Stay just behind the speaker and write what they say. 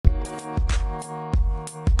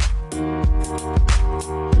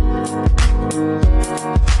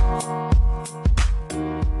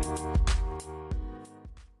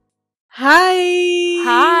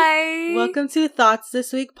welcome to Thoughts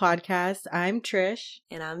This Week podcast. I'm Trish.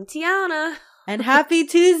 And I'm Tiana. And happy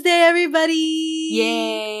Tuesday, everybody!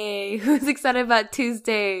 Yay! Who's excited about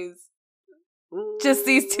Tuesdays? Ooh. Just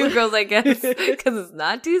these two girls, I guess. Because it's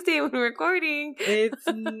not Tuesday when we're recording. I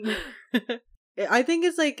think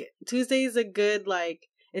it's like, Tuesday is a good, like,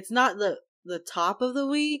 it's not the top of the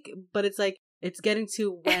week, but it's like, it's getting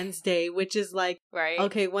to Wednesday, which is like, right?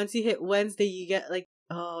 Okay, once you hit Wednesday, you get like,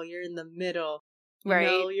 oh, you're in the middle.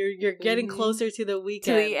 Right. You know, you're getting closer to the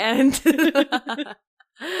weekend. To the end.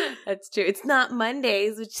 That's true. It's not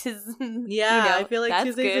Mondays, which is I feel like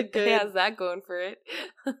Tuesdays good. It has that going for it.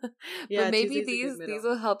 Yeah, but maybe these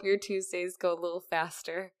will help your Tuesdays go a little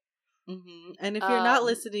faster. Mm-hmm. And if you're not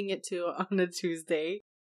listening it to on a Tuesday,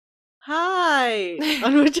 hi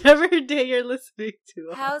on whichever day you're listening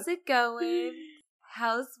to. How's it going?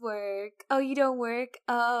 How's work? Oh, you don't work?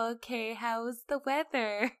 Oh, okay. How's the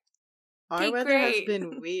weather? Our weather has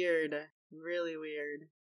been weird. Really weird.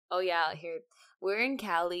 Oh, yeah. Here, we're in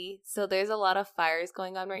Cali, so there's a lot of fires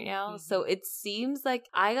going on right now. Mm-hmm. So it seems like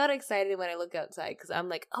I got excited when I look outside because I'm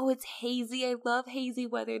like, oh, it's hazy. I love hazy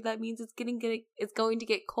weather. That means it's going to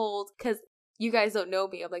get cold because you guys don't know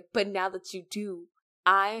me. I'm like, but now that you do,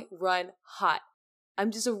 I run hot.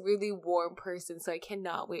 I'm just a really warm person, so I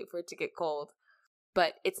cannot wait for it to get cold.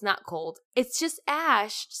 But it's not cold. It's just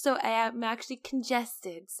ash, so I am actually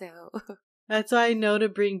congested, so... That's why I know to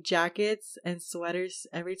bring jackets and sweaters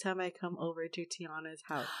every time I come over to Tiana's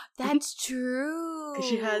house. That's true. Because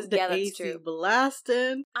she has the AC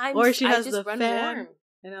blasting, or she has the fan. Warm.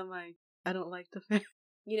 And I'm like, I don't like the fan.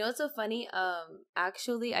 You know what's so funny?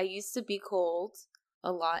 Actually, I used to be cold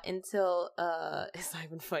a lot until, it's not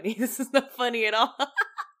even funny. This is not funny at all.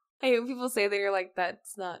 I hear people say that, you're like,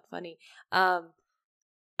 that's not funny.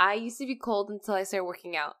 I used to be cold until I started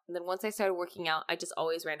working out. And then once I started working out, I just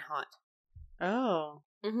always ran hot. Oh.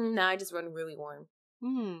 Mm-hmm. Now I just run really warm.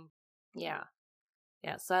 Yeah.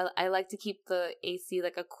 Yeah, so I like to keep the AC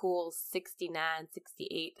like a cool 69,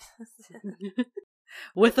 68.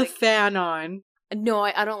 With a fan on. No,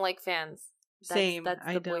 I don't like fans. Same.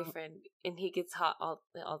 That's the boyfriend. And he gets hot all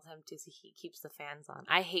the time too, so he keeps the fans on.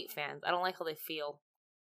 I hate fans. I don't like how they feel.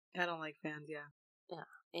 I don't like fans, yeah. Yeah.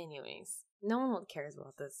 Anyways, no one cares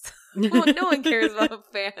about this. No one cares about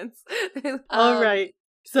fans. All right.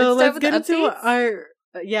 So let's get into our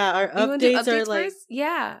updates are like first?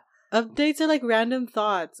 Yeah. Updates are like random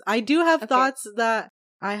thoughts. I do have thoughts that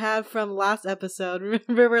I have from last episode.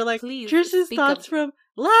 Remember, we're like, Trish's thoughts from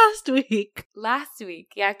last week.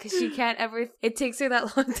 Yeah, because she can't ever. It takes her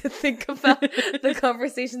that long to think about the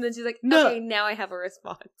conversation. Then she's like, okay, now I have a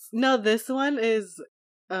response. No, this one is,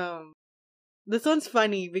 this one's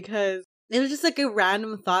funny because it was just like a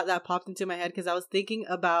random thought that popped into my head because I was thinking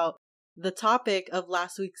about the topic of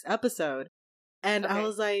last week's episode. And I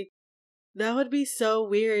was like, that would be so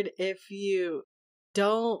weird if you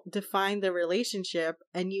don't define the relationship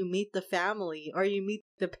and you meet the family or you meet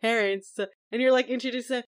the parents and you're like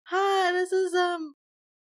introducing, hi, this is,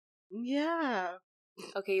 yeah.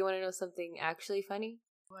 Okay, you want to know something actually funny?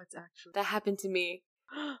 What's actually? That happened to me.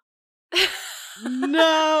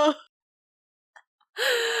 No!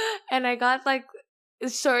 And I got like a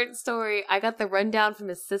short story. I got the rundown from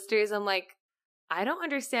his sisters. I'm like, I don't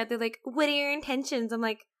understand. They're like, what are your intentions? I'm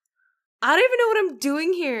like, I don't even know what I'm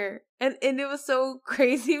doing here. And it was so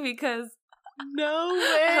crazy because no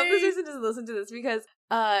way. I hope this person doesn't listen to this because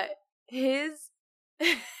his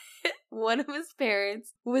one of his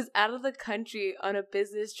parents was out of the country on a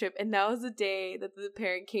business trip, and that was the day that the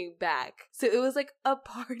parent came back. So it was like a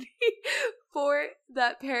party for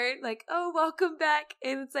that parent, like, oh, welcome back.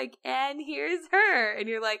 And it's like, and here's her. And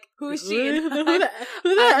you're like, who's she? And who the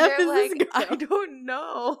F is like, this girl? I don't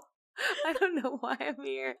know. I don't know why I'm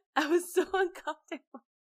here. I was so uncomfortable.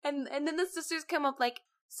 And then the sisters come up like,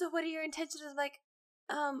 so what are your intentions? I'm like,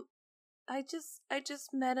 I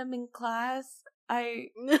just met him in class. This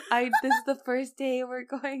is the first day we're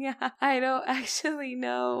going out. I don't actually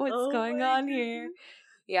know what's going on here.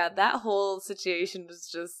 Yeah, that whole situation was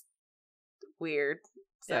just weird.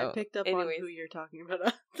 So yeah, I picked up on who you're talking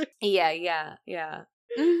about. Yeah.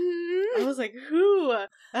 Mm-hmm. I was like, who? I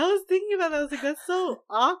was thinking about that. I was like, that's so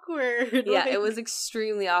awkward. Yeah, it was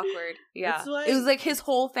extremely awkward. Yeah. It was like his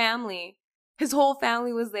whole family. His whole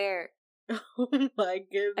family was there. Oh my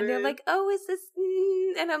goodness. And they're like, oh, is this...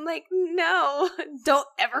 And I'm like, no, don't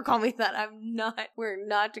ever call me that. We're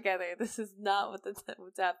not together. This is not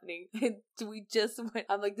what's happening. We just went...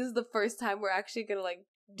 I'm like, this is the first time we're actually gonna, like,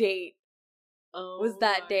 date. Oh, was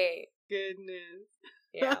that day. Goodness.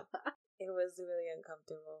 Yeah. It was really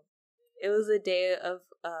uncomfortable. It was a day of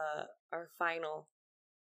our final.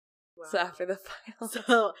 Wow. So after the final.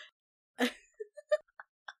 So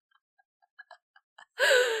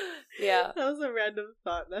Yeah. That was a random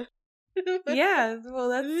thought. Yeah, well,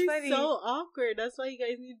 that's It's funny. so awkward. That's why you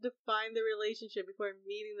guys need to find the relationship before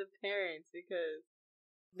meeting the parents, because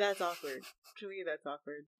that's awkward. To me, that's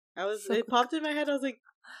awkward. It popped in my head. I was like,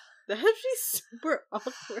 that's actually super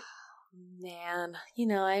awkward. Man,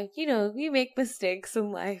 you make mistakes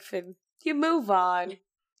in life and you move on.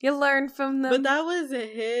 You learn from them. But that was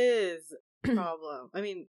his problem. I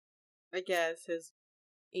mean, I guess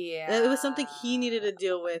it was something he needed to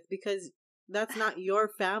deal with, because that's not your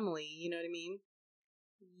family. You know what I mean?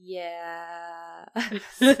 Yeah.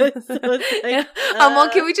 So it's like, well,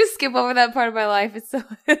 can we just skip over that part of my life? It's so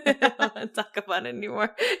I don't want to talk about it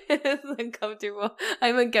anymore. It's uncomfortable.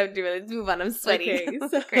 I'm uncomfortable. Let's move on. I'm sweating. Okay,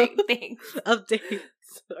 so Great, thanks. Updates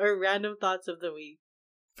or random thoughts of the week.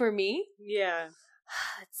 For me? Yeah.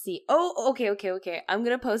 Let's see. Oh, okay. I'm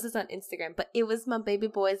gonna post this on Instagram. But it was my baby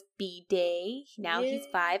boy's B-day. Now he's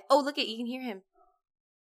 5. Oh, look, you can hear him.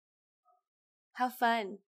 How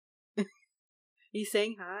fun. He's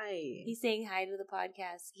saying hi. He's saying hi to the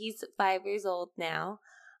podcast. He's 5 years old now.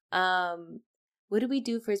 What did we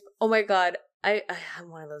do for his... Oh my God. I'm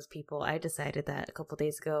one of those people. I decided that a couple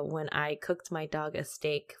days ago when I cooked my dog a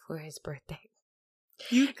steak for his birthday.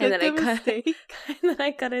 You cooked him a steak? And then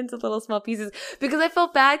I cut it into little small pieces. Because I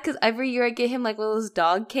felt bad, because every year I get him like one of those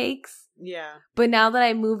dog cakes. Yeah. But now that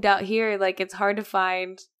I moved out here, like, it's hard to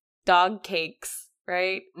find dog cakes.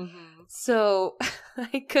 Right? Mm-hmm. So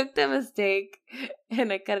I cooked him a steak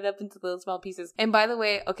and I cut it up into little small pieces. And by the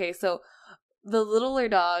way, okay, so the littler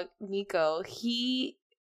dog, Nico,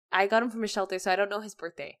 I got him from a shelter, so I don't know his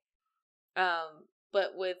birthday.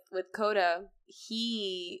 But with Coda,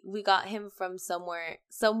 we got him from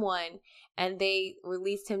someone, and they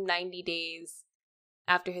released him 90 days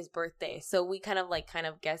after his birthday. So we kind of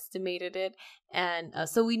guesstimated it. And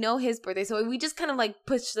so we know his birthday. So we just kind of like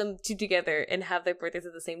pushed them two together and have their birthdays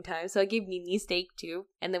at the same time. So I gave Nini steak too.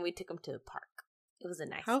 And then we took him to the park. It was a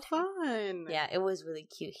nice time. How fun. Yeah, it was really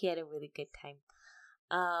cute. He had a really good time.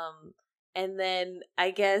 And then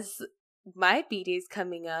I guess my B-day's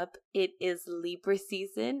coming up. It is Libra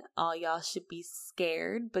season. All y'all should be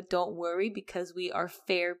scared, but don't worry, because we are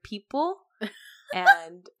fair people.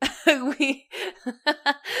 And we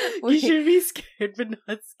you should be scared, but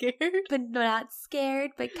not scared. But not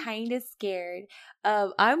scared, but kind of scared.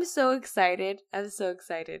 I'm so excited.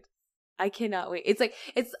 I cannot wait.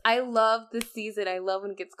 I love this season. I love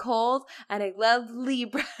when it gets cold, and I love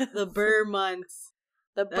Libra. The Burr months.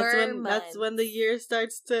 That's when the year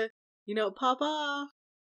starts to, pop off.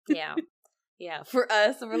 Yeah. Yeah, for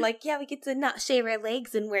us, we're like, yeah, we get to not shave our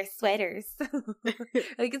legs and wear sweaters.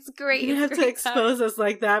 Like, it's great. You have to expose us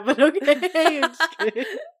like that, but okay.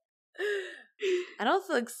 I don't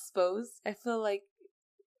feel exposed. I feel like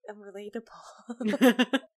I'm relatable.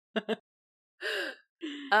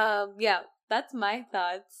 Yeah, that's my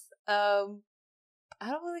thoughts. I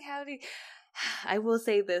don't really have any. I will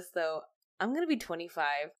say this though. I'm gonna be 25.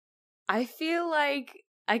 I feel like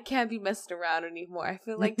I can't be messing around anymore. I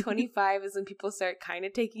feel like 25 is when people start kind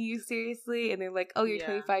of taking you seriously, and they're like, "Oh, you're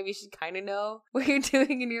 25. You should kind of know what you're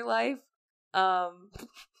doing in your life." I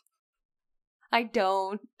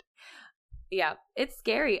don't. Yeah, it's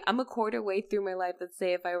scary. I'm a quarter way through my life. Let's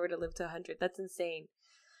say if I were to live to 100, that's insane.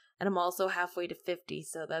 And I'm also halfway to 50,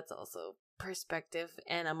 so that's also perspective.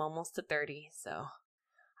 And I'm almost to 30, so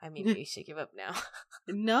I maybe should give up now.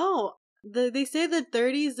 No. They say that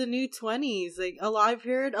 30 is the new 20s. Like, I've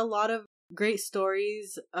heard a lot of great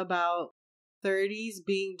stories about 30s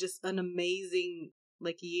being just an amazing,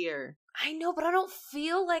 year. I know, but I don't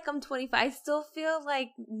feel like I'm 25. I still feel like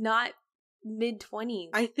not mid-20s.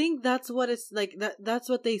 I think that's what it's like. That's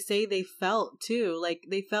what they say they felt, too. Like,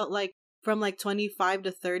 they felt like from, 25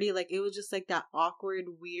 to 30, it was just, that awkward,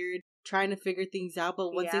 weird, trying to figure things out.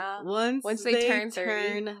 But once they turn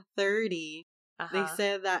 30... They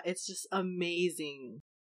said that it's just amazing.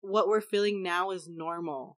 What we're feeling now is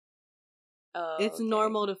normal. Oh, it's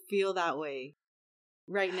normal to feel that way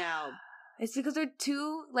right now. It's because they're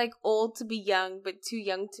too old to be young, but too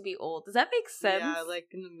young to be old. Does that make sense? Yeah,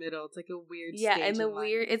 in the middle. It's a weird stage. Yeah, and it's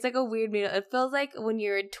a weird middle. It feels like when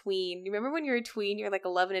you're a tween. You remember when you're a tween, you're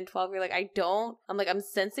 11 and 12, you're I'm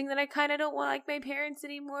sensing that I kind of don't want my parents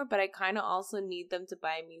anymore, but I kind of also need them to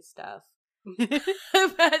buy me stuff.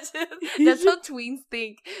 Imagine. That's how tweens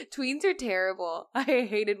think. Tweens are terrible. I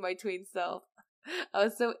hated my tween self. I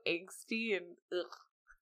was so angsty and ugh.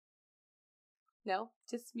 No,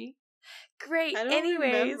 just me. Great. I don't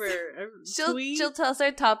Anyways, remember. She'll tell us our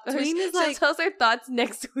top. She'll tell us our thoughts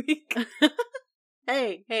next week.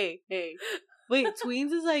 Hey. Wait,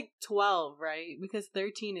 tweens is 12, right? Because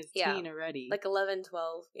 13 is teen already. 11,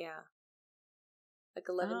 12, yeah. like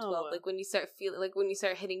 11, 12. Oh. Like when you start when you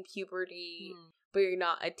start hitting puberty, but you're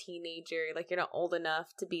not a teenager. Like you're not old enough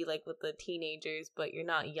to be like with the teenagers, but you're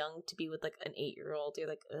not young to be with like an 8-year-old. You're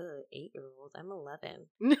like, 8-year-old. I'm 11.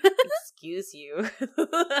 Excuse you.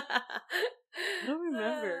 I don't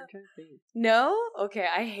remember. I'm trying to think. No? Okay,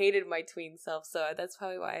 I hated my tween self, so that's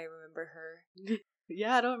probably why I remember her.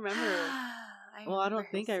 Yeah, I don't remember. I don't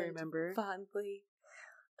think I so remember. fondly.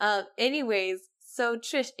 Anyways, so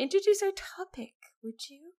Trish, introduce our topic, would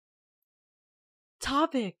you?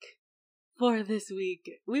 Topic for this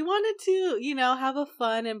week. We wanted to, have a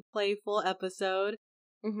fun and playful episode.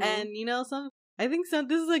 Mm-hmm. And, I think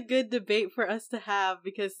this is a good debate for us to have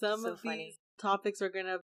because some of these topics we're going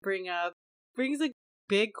to bring up brings a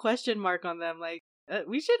big question mark on them. Like,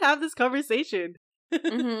 we should have this conversation.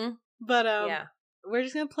 Mm-hmm. But, we're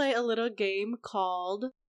just going to play a little game called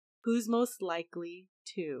Who's Most Likely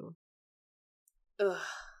To? Ugh.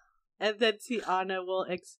 And then Tiana will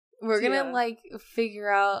we're gonna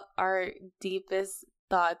figure out our deepest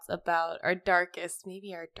thoughts about our darkest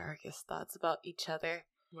thoughts about each other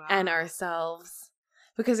and ourselves,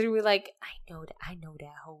 because we're like, I know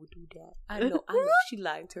that hoe do that. I know she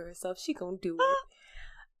lying to herself. She gonna do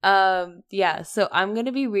it. So I'm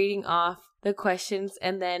gonna be reading off the questions,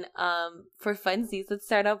 and then for funsies, let's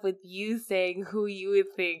start off with you saying who you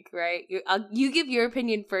would think, right? You give your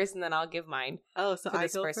opinion first, and then I'll give mine. Oh, so I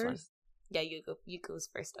go first? One. Yeah, you goes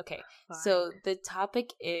first. Okay. Fine. So the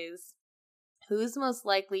topic is who's most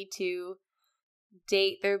likely to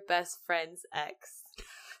date their best friend's ex?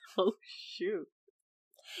 Oh, shoot.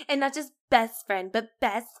 And not just best friend, but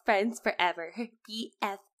best friends forever.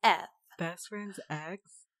 BFF. Best friend's ex?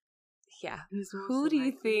 Yeah. Who do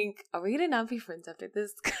you think? Are we gonna not be friends after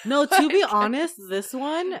this? No, to be honest, this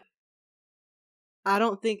one, I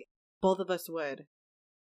don't think both of us would.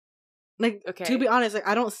 Like, to be honest,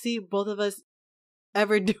 I don't see both of us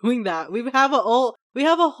ever doing that. We have a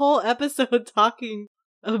whole episode talking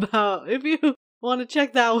about, if you want to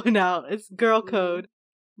check that one out, it's Girl Code.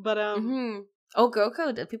 But oh, Girl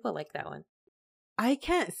Code, people like that one. I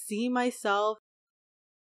can't see myself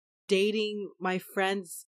dating my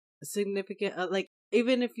friend's significant,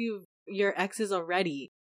 even if your exes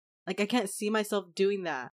already. Like, I can't see myself doing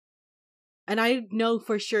that. And I know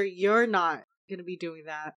for sure you're not gonna be doing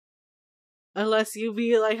that. Unless you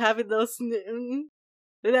be having those.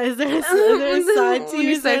 Is there a side to you?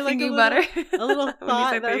 You start thinking about her? A little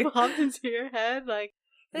thought that popped into your head,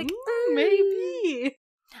 maybe.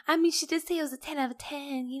 I mean, she did say it was a 10 out of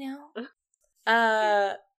 10,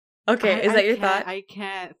 Okay, is that your thought? I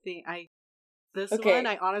can't think. One,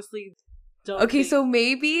 I honestly don't. Okay, so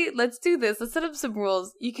maybe let's do this. Let's set up some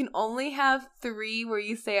rules. You can only have 3 where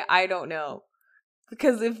you say I don't know,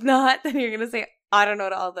 because if not, then you're gonna say I don't know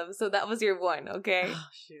to all of them. So that was your 1, okay? Oh,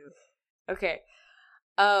 shoot. Okay.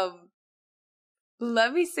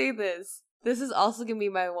 Let me say this. This is also gonna be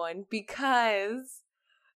my 1, because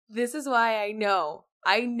this is why I know,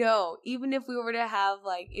 even if we were to have,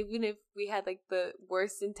 even if we had, the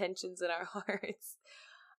worst intentions in our hearts,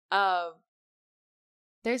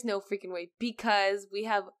 there's no freaking way, because we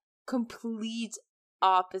have complete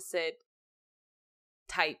opposite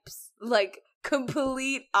types.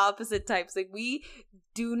 Complete opposite types. We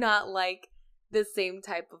do not like the same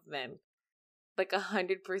type of men.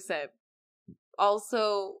 100%.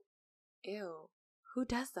 Also, ew, who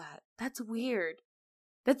does that? That's weird.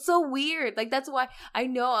 That's so weird. That's why I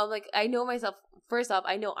know, I know myself. First off,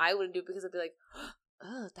 I know I wouldn't do it, because I'd be like,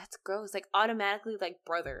 oh, that's gross. Automatically,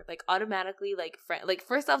 brother. Automatically, friend.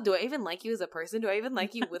 First off, do I even like you as a person? Do I even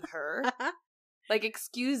like you with her?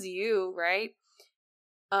 Excuse you, right?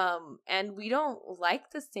 And we don't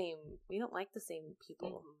like the same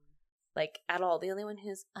people. At all. The only one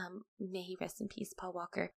who's, may he rest in peace, Paul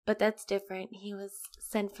Walker. But that's different. He was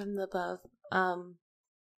sent from above.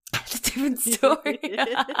 It's a different story.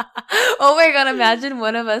 Oh my god, imagine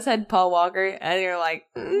one of us had Paul Walker and you're like,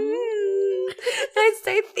 I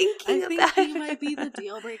start thinking I think he might be the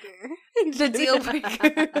deal breaker. The deal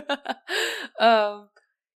breaker.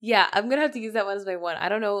 Yeah, I'm gonna have to use that one as my 1. I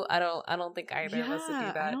don't know. I don't think either of us would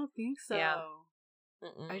do that. I don't think so.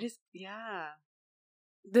 Yeah.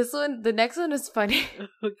 This one, the next one is funny.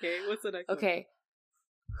 Okay, what's the next one? Okay.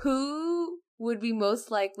 Who would be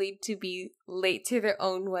most likely to be late to their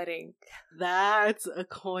own wedding? That's a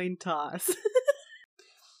coin toss.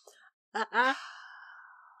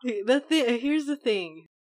 Here's the thing.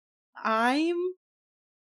 I'm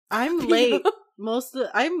late.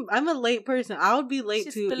 I'm a late person. I would be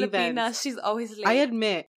late to Filipina. events. She's always late. I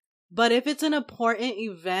admit. But if it's an important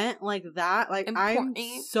event like that, I'm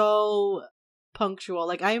so punctual.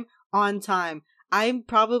 I'm on time. I'm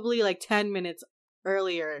probably 10 minutes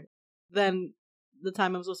earlier than the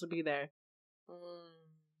time I'm supposed to be there.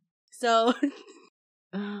 So,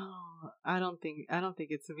 I don't think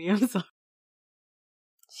it's me. I'm sorry.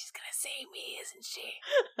 She's gonna say me, isn't she?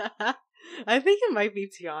 I think it might be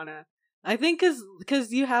Tiana. I think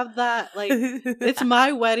because you have that, like, it's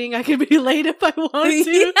my wedding. I can be late if I want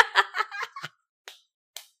to.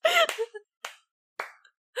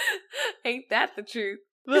 Ain't that the truth?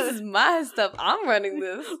 This is my stuff. I'm running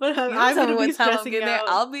this. But you I'm tell me gonna be what time I'm stressing getting there. out.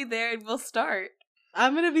 I'll be there and we'll start.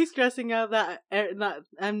 I'm gonna be stressing out that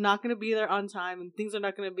I'm not gonna be there on time and things are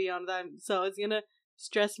not gonna be on time. So it's gonna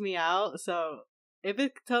stress me out. So if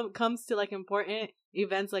it comes to like important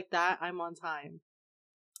events like that, I'm on time.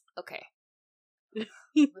 Okay. let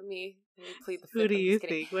me plead the fifth. Who do you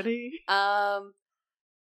think? What do you?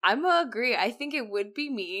 I'm gonna agree. I think it would be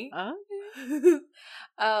me.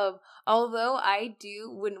 Although I do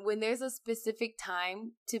when there's a specific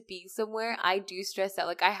time to be somewhere, I do stress out.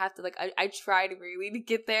 Like I have to I try to really to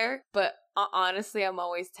get there, but honestly, I'm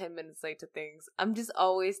always 10 minutes late to things. I'm just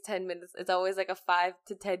always 10 minutes. It's always like a 5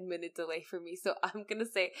 to 10 minute delay for me. So I'm gonna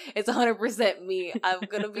say it's 100% me. I'm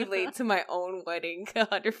gonna be late to my own wedding.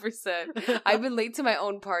 100%. I've been late to my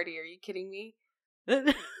own party. Are you kidding me?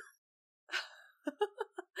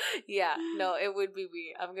 Yeah, no, it would be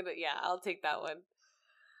me. I'll take that one.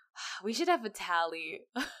 We should have a tally.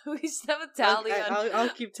 We should have a tally okay, on... I'll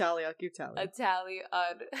keep tally. A tally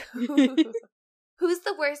on... Who's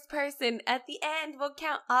the worst person? At the end, we'll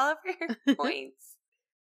count all of your points.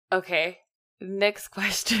 Okay, next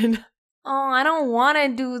question. Oh, I don't want to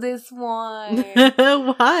do this one.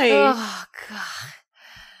 Why? Oh, God.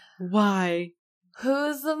 Why?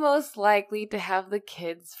 Who's the most likely to have the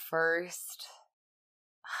kids first?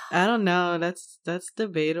 I don't know. That's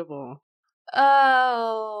debatable.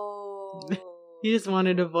 Oh. You just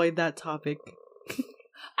wanted to avoid that topic.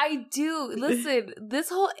 I do. Listen, this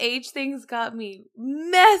whole age thing's got me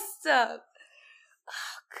messed up.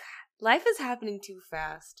 Oh, God. Life is happening too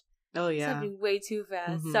fast. Oh, yeah. It's happening way too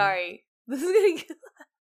fast. Mm-hmm. Sorry. This is gonna get...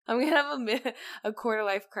 I'm going to have a quarter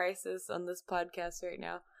life crisis on this podcast right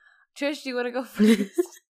now. Trish, do you want to go first?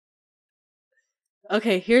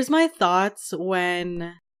 Okay, here's my thoughts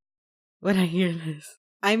when I hear this.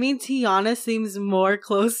 I mean, Tiana seems more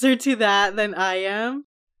closer to that than I am.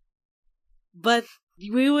 But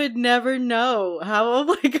we would never know how,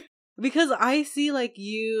 like, because I see, like,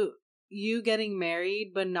 you getting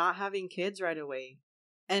married but not having kids right away.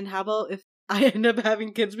 And how about if I end up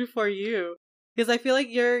having kids before you? Because I feel like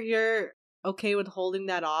you're okay with holding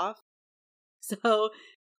that off. So,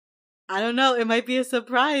 I don't know. It might be a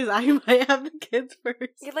surprise. I might have the kids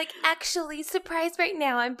first. You're like, actually, surprise right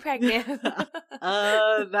now. I'm pregnant.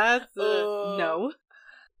 That's no.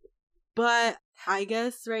 But I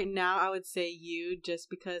guess right now I would say you, just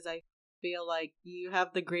because I feel like you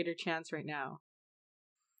have the greater chance right now.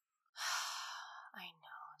 I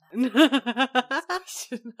know. That's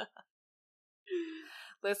question.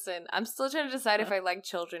 Listen, I'm still trying to decide if I like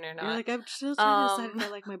children or not. You're like, I'm still trying to decide if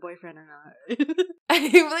I like my boyfriend or not.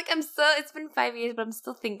 I'm like, it's been 5 years, but I'm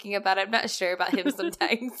still thinking about it. I'm not sure about him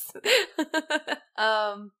sometimes.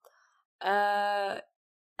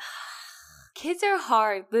 Kids are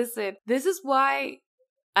hard. Listen, this is why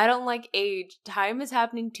I don't like age. Time is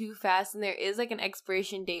happening too fast, and there is like an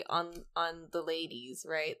expiration date on the ladies,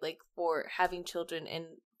 right? Like for having children and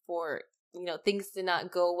for, things to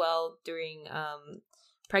not go well during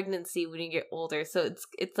pregnancy when you get older. So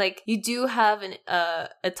it's like you do have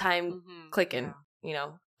a time clicking,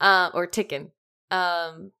 or ticking.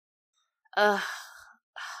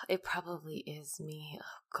 It probably is me.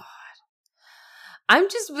 Oh God.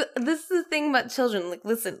 This is the thing about children. Like,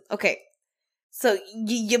 listen, okay. So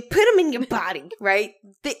you put them in your body, right?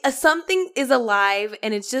 Something is alive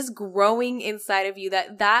and it's just growing inside of you.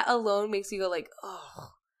 That alone makes you go like,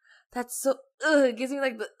 oh, that's so, it gives me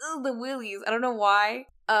like the willies. I don't know why.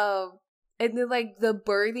 And then like the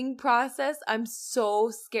birthing process, I'm so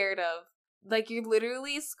scared of. Like, you're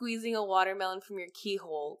literally squeezing a watermelon from your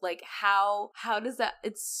keyhole. Like, how does that?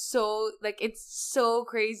 It's so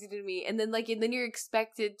crazy to me. And then you're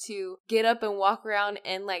expected to get up and walk around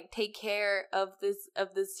and like take care of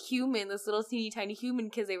this human, this little teeny tiny human,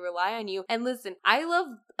 because they rely on you. And listen, I love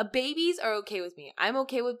babies are okay with me. I'm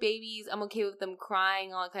okay with babies. I'm okay with them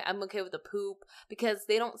crying all the time. I'm okay with the poop because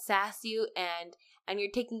they don't sass you and you're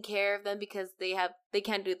taking care of them because they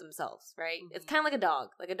can't do it themselves, right? Mm-hmm. It's kind of like a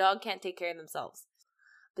dog. Like a dog can't take care of themselves.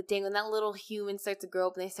 But dang, when that little human starts to grow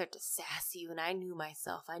up and they start to sass you, and I knew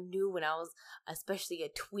myself. I knew when I was especially a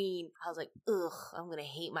tween, I was like, ugh, I'm going to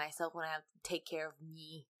hate myself when I have to take care of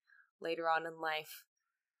me later on in life.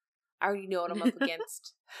 I already know what I'm up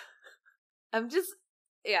against. I'm just,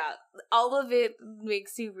 yeah, all of it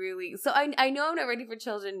makes you really, so I know I'm not ready for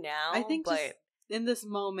children now, I think but just in this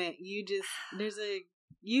moment,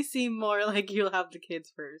 you seem more like you'll have the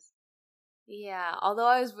kids first. yeah, although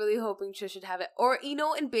I was really hoping Trish should have it. Or,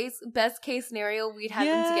 in best case scenario, we'd have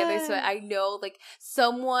them together so I know, like,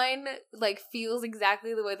 someone, like, feels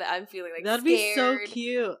exactly the way that I'm feeling. Like, that'd scared, be so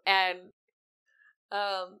cute. And,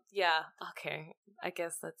 yeah, okay. I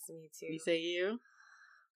guess that's me, too. You say you?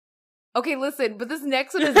 Okay, listen, but this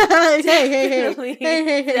next one is hey.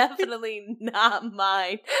 definitely not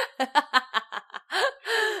mine.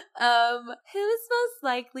 Who is most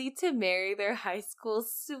likely to marry their high school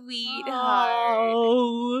sweetheart?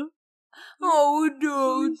 Oh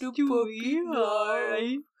no, the puppy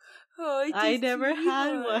love. Oh, I never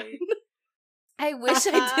had one. I wish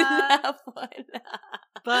I didn't have one.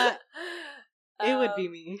 But it would be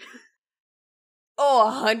me.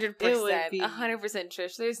 Oh, 100%. 100% It would be.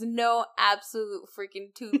 Trish. There's no absolute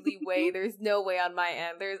freaking tootly way. There's no way on my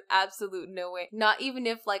end. There's absolute no way. Not even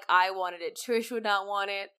if, like, I wanted it. Trish would not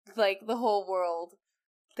want it. Like, the whole world.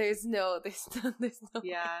 There's no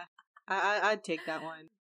Yeah. I'd take that one.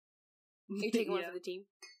 You taking one for the team?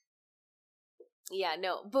 Yeah,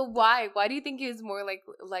 no. But why? Why do you think it was more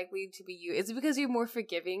likely to be you? Is it because you're more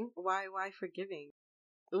forgiving? Why forgiving?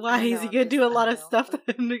 Why is he gonna do a lot of stuff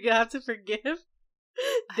that you have to forgive?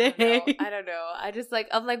 I don't know.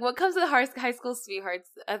 I'm like, what comes with high school sweethearts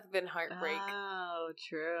has been heartbreak. Oh,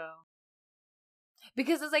 true.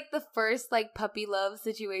 Because it's like the first like puppy love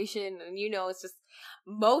situation, and it's just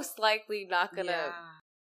most likely not gonna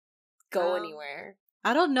go anywhere.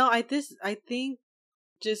 I don't know. I think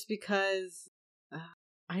just because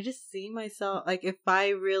I just see myself, like, if I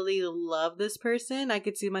really love this person, I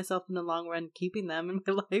could see myself in the long run keeping them in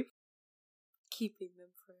my life. Keeping them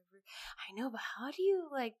forever. I know, but how do you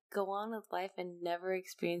like go on with life and never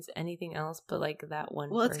experience anything else but like that one?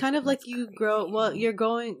 Well, it's kind of like you grow. Well, you're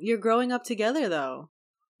growing up together though.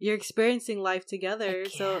 You're experiencing life together,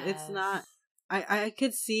 so it's not. I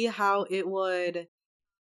could see how it would.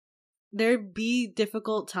 There'd be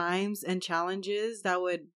difficult times and challenges that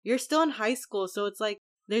would. You're still in high school, so it's like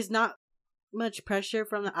there's not much pressure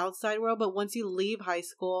from the outside world. But once you leave high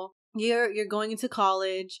school, you're going into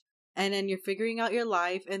college. And then you're figuring out your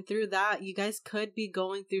life. And through that, you guys could be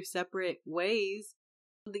going through separate ways.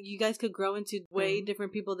 You guys could grow into way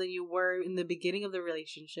different people than you were in the beginning of the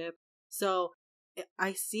relationship. So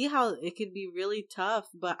I see how it could be really tough.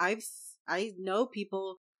 But I know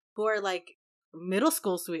people who are like middle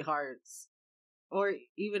school sweethearts. Or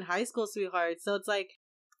even high school sweethearts. So it's like,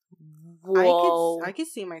 I could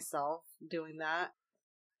see myself doing that.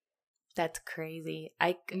 That's crazy.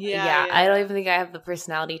 I don't even think I have the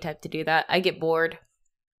personality type to do that. I get bored.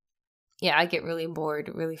 Yeah, I get really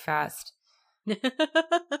bored really fast.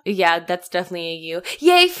 Yeah, that's definitely a you.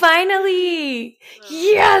 Yay, finally!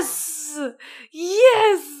 Yes!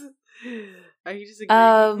 Yes! Are you just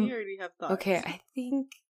agreeing with me, or do you have thoughts? Okay, I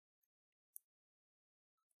think...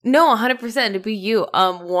 No, 100% it'd be you.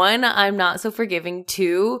 One, I'm not so forgiving.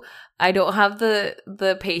 Two, I don't have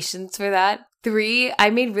the patience for that. 3,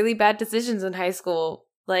 I made really bad decisions in high school.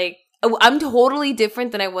 Like, I'm totally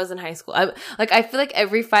different than I was in high school. I feel like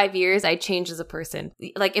every 5 years I change as a person.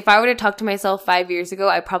 Like, if I were to talk to myself 5 years ago,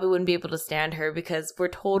 I probably wouldn't be able to stand her because we're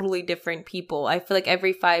totally different people. I feel like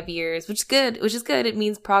every 5 years, which is good. It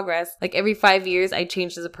means progress. Like, every 5 years I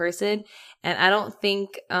changed as a person. And I don't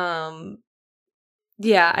think,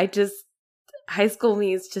 high school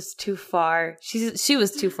me is just too far. She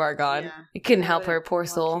was too far gone. Yeah. I couldn't help her, poor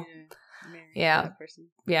soul. Yeah.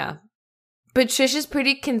 But Trish is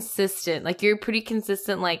pretty consistent. Like, you're pretty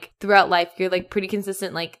consistent, like, throughout life. You're, like, pretty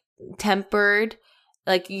consistent, like, tempered.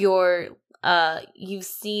 Like, you've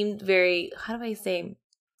seemed very, how do I say?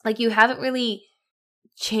 Like, you haven't really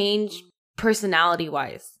changed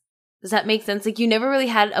personality-wise. Does that make sense? Like, you never really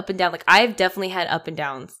had up and down. Like, I've definitely had up and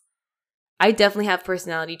downs. I definitely have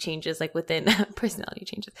personality changes, like, within personality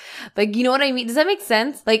changes. Like, you know what I mean? Does that make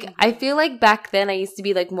sense? Like, I feel like back then I used to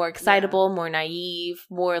be, like, more excitable, more naive,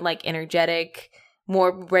 more, like, energetic,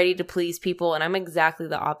 more ready to please people. And I'm exactly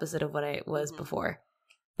the opposite of what I was before.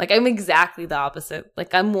 Like, I'm exactly the opposite.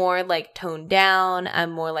 Like, I'm more, like, toned down. I'm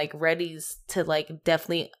more, like, ready to, like,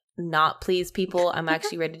 definitely not please people. I'm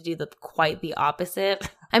actually ready to do quite the opposite.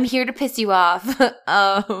 I'm here to piss you off.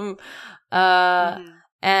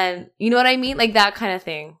 And you know what I mean? Like, that kind of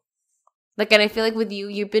thing. Like, and I feel like with you,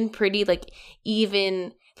 you've been pretty, like,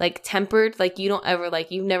 even, like, tempered. Like, you don't ever,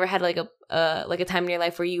 like, you've never had, like, a time in your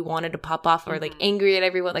life where you wanted to pop off or, like, angry at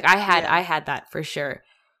everyone. Like, I had that for sure.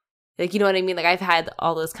 Like, you know what I mean? Like, I've had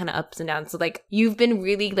all those kind of ups and downs. So, like, you've been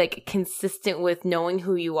really, like, consistent with knowing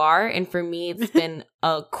who you are. And for me, it's been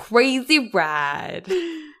a crazy ride.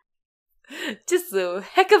 Just a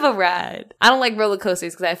heck of a ride. I don't like roller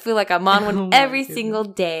coasters because I feel like I'm on one every single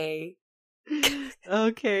day.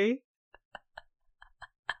 Okay.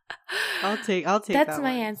 I'll take That's that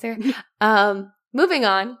my one. answer. Moving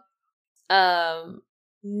on.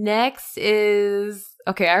 Next is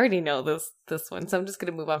okay, I already know this one, so I'm just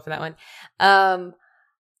gonna move on from that one.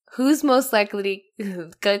 Who's most likely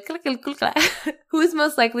who's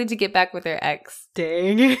most likely to get back with their ex?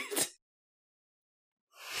 Dang it.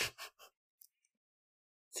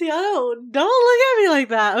 See, don't look at me like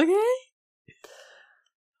that, okay?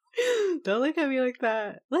 Don't look at me like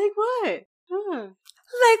that. Like what? Huh.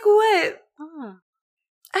 Like what? Huh.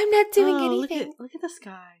 I'm not doing anything. Look at the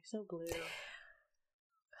sky. So blue.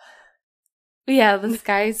 Yeah, the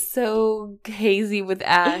sky's so hazy with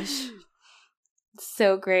ash.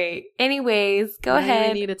 So great. Anyways, go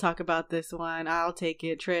ahead. We need to talk about this one. I'll take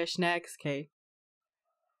it. Trish, next. Okay.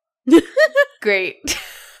 Great.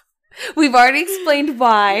 We've already explained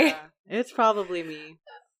why. Yeah, it's probably me.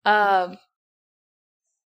 Yeah,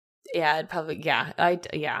 it probably,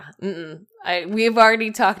 we've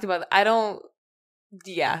already talked about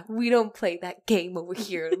we don't play that game over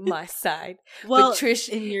here on my side. Well, but Trish,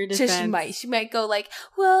 in your defense, she might go like,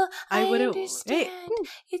 well, I wouldn't understand.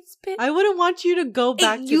 I wouldn't want you to go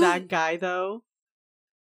back to that guy, though.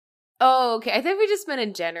 Oh, okay. I think we just meant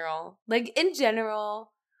in general. Like, in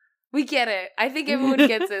general, we get it. I think everyone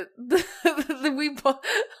gets it. That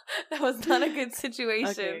was not a good situation.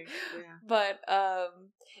 Okay, yeah. But,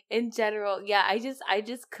 in general, yeah, I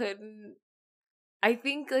just couldn't. I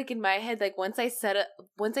think, like, in my head, like, once I set a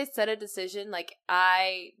decision, like,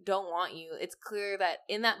 I don't want you, it's clear that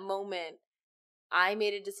in that moment, I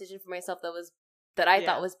made a decision for myself that I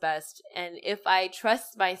thought was best. And if I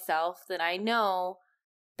trust myself, then I know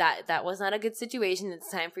that was not a good situation.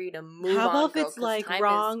 It's time for you to move on. How about girl, if it's, like,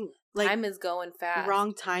 wrong? Time is going fast.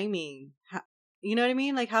 Wrong timing. You know what I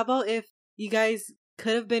mean? Like, how about if you guys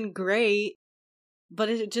could have been great, but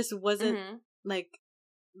it just wasn't, like,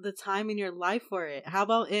 the time in your life for it? How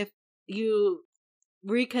about if you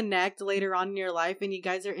reconnect later on in your life and you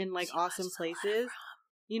guys are in, like, awesome places,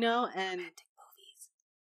 you know? And romantic movies.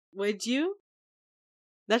 Would you?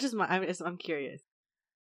 That's just I'm curious.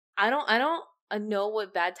 I don't know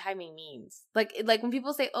what bad timing means. Like when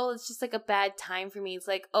people say, "Oh, it's just like a bad time for me," it's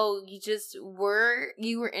like, "Oh,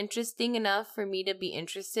 you were interesting enough for me to be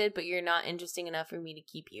interested, but you're not interesting enough for me to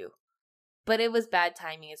keep you." But it was bad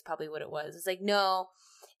timing is probably what it was. It's like, no,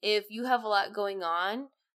 if you have a lot going on,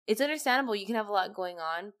 it's understandable. You can have a lot going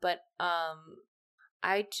on, but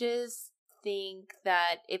I just think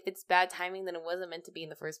that if it's bad timing, then it wasn't meant to be in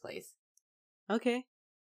the first place. Okay.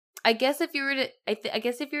 I guess if you were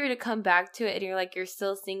to come back to it and you're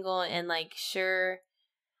still single and like, sure,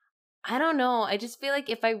 I don't know. I just feel like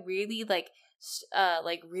if I really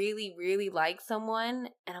really, really like someone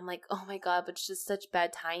and I'm like, oh my God, but it's just such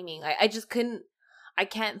bad timing. I just couldn't, I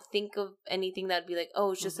can't think of anything that'd be like,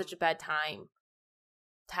 oh, it's just such a bad time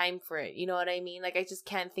for it. You know what I mean? Like, I just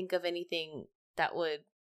can't think of anything that would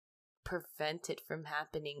prevent it from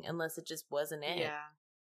happening unless it just wasn't it. Yeah.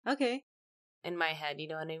 Okay. In my head, you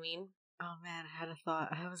know what I mean? Oh man, I had a thought.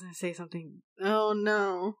 I was gonna say something. Oh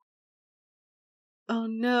no. Oh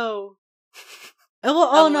no.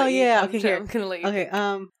 Oh no, yeah. Okay, here. I'm gonna let you. Okay,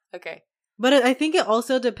 Okay. But I think it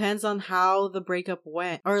also depends on how the breakup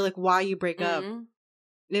went, or like why you break up.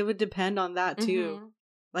 It would depend on that too.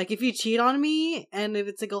 Like if you cheat on me, and if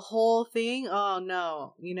it's like a whole thing, oh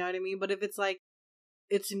no, you know what I mean. But if it's like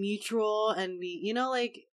it's mutual and we,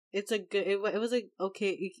 like it's a good. It was like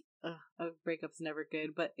okay. A breakup's never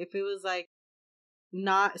good, but if it was like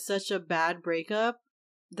not such a bad breakup,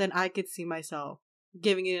 then I could see myself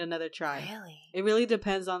giving it another try. Really? It really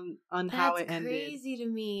depends on how it ended. That's crazy to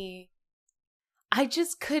me. I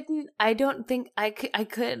just couldn't. I don't think I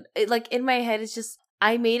could. Like in my head, it's just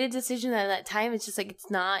I made a decision at that time. It's just like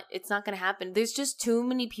it's not gonna happen. There's just too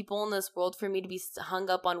many people in this world for me to be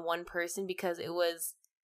hung up on one person because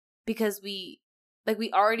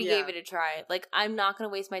we already gave it a try. Like, I'm not going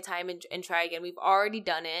to waste my time and try again. We've already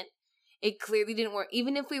done it. It clearly didn't work.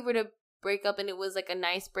 Even if we were to break up and it was, like, a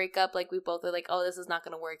nice breakup, like, we both are like, oh, this is not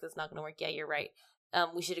going to work. This is not going to work. Yeah, you're right.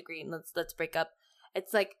 We should agree and let's break up.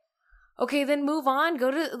 It's like, okay, then move on.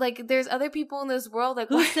 Go to, like, there's other people in this world. Like,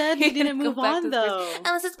 who said we didn't move on, though?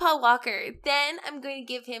 Unless it's Paul Walker. Then I'm going to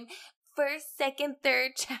give him first, second,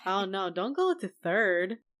 third chance. Oh, no. Don't go to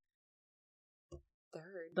third.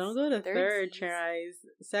 Don't go to third tries.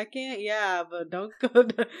 Second, yeah, but don't go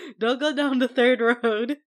down the third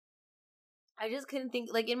road. I just couldn't think.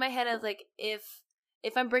 Like, in my head, I was like, if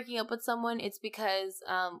I'm breaking up with someone, it's because,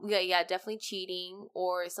 yeah, definitely cheating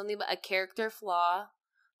or something about a character flaw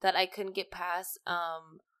that I couldn't get past.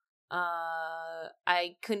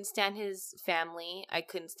 I couldn't stand his family. I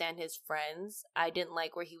couldn't stand his friends. I didn't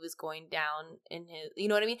like where he was going down in his, you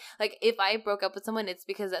know what I mean? Like, if I broke up with someone, it's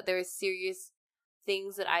because that there were serious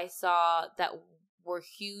things that I saw that were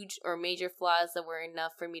huge or major flaws that were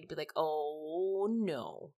enough for me to be like, oh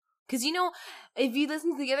no. Because, you know, if you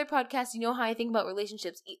listen to the other podcast, you know how I think about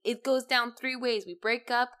relationships. It goes down 3 ways. We break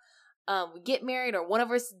up, we get married, or one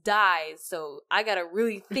of us dies. So I got to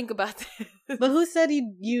really think about this. But who said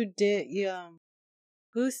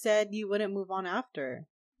who said you wouldn't move on after?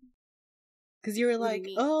 Because you were like,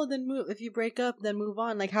 oh, then move. If you break up, then move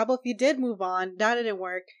on. Like, how about if you did move on, that didn't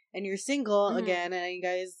work, and you're single again, and you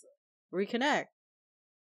guys reconnect?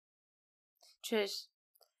 Trish.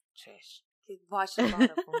 You watch a lot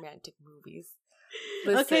of romantic movies.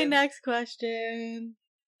 Listen. Okay, next question.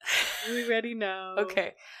 We already know.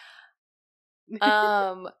 Okay.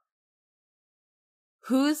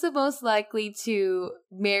 Who's the most likely to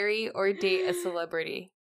marry or date a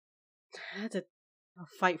celebrity? That's I'll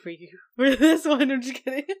fight for you for this one. I'm just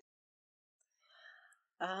kidding.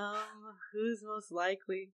 Who's most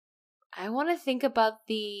likely? I want to think about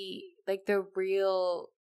the real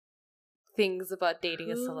things about dating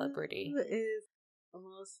a celebrity. Who is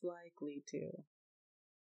most likely to?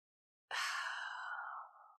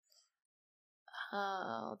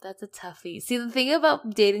 Oh, that's a toughie. See, the thing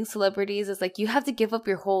about dating celebrities is like you have to give up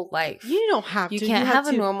your whole life. You don't have to. You can't have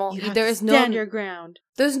a normal. There's no stand your ground.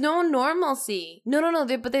 There's no normalcy. No.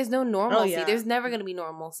 But there's no normalcy. Oh, yeah. There's never gonna be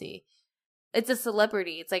normalcy. It's a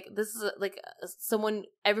celebrity. It's like this is someone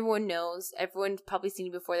everyone knows. Everyone's probably seen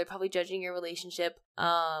you before. They're probably judging your relationship.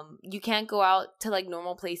 You can't go out to like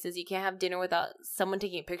normal places. You can't have dinner without someone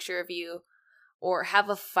taking a picture of you. Or have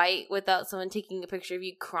a fight without someone taking a picture of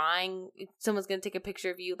you crying. Someone's going to take a picture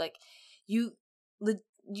of you. Like, you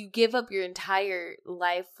give up your entire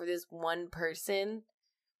life for this one person.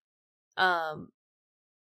 And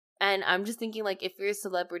I'm just thinking, like, if you're a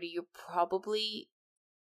celebrity, you're probably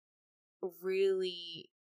really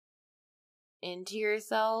into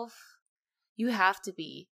yourself. You have to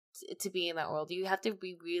be to be in that world. You have to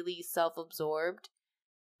be really self-absorbed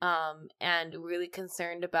and really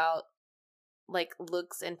concerned about like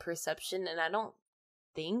looks and perception, and I don't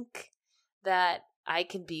think that I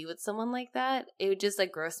could be with someone like that. It would just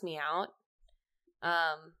like gross me out.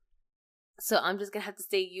 So I'm just gonna have to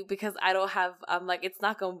say you because I'm like, it's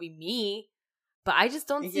not gonna be me. But I just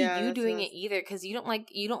don't see you doing it either because you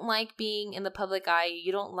don't like being in the public eye.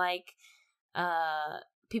 You don't like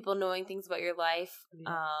people knowing things about your life.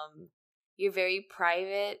 Yeah. You're very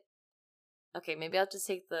private. Okay, maybe I'll just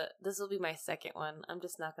take this will be my second one. I'm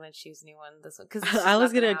just not going to choose anyone this one. Cause I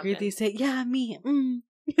was going to agree with you. Say, yeah, me. No.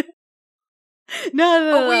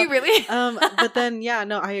 Oh, were you really? But then, yeah,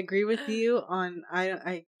 no, I agree with you on,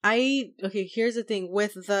 okay, here's the thing.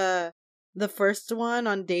 With the first one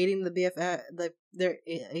on dating the BFF, their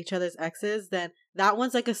each other's exes, then that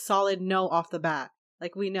one's like a solid no off the bat.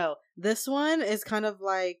 Like, we know. This one is kind of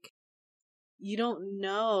like, you don't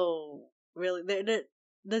know, really.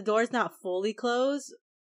 The door's not fully closed.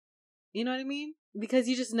 You know what I mean? Because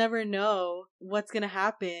you just never know what's going to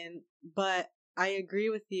happen. But I agree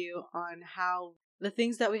with you on how the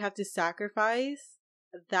things that we have to sacrifice,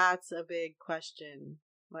 that's a big question.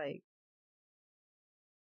 Like,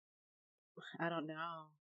 I don't know.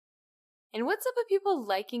 And what's up with people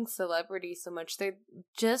liking celebrities so much? They're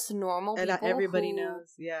just normal people. And everybody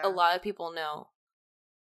knows. Yeah. A lot of people know.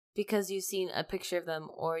 Because you've seen a picture of them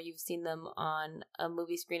or you've seen them on a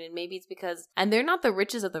movie screen, and maybe it's because, and they're not the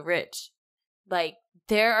richest of the rich. Like,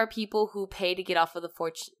 there are people who pay to get off of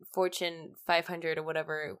the Fortune 500 or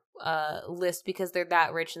whatever list because they're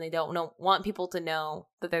that rich and they don't want people to know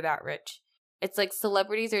that they're that rich. It's like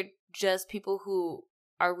celebrities are just people who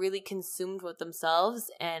are really consumed with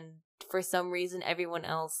themselves, and for some reason everyone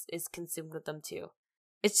else is consumed with them too.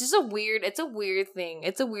 It's just a weird thing.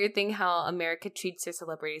 It's a weird thing how America treats their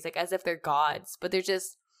celebrities, like as if they're gods, but they're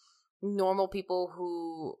just normal people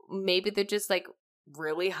who maybe they're just like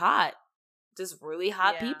really hot, just really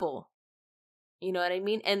hot people. You know what I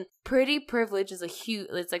mean? And pretty privilege is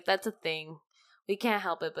it's like, that's a thing. We can't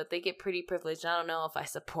help it, but they get pretty privileged. I don't know if I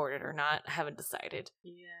support it or not. I haven't decided.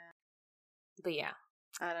 Yeah. But yeah.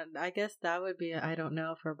 I guess that would be I don't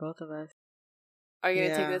know for both of us. Are you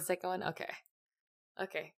going to take the second one? Okay.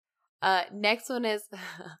 Next one is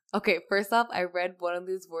okay. First off, I read one of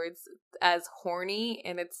these words as horny,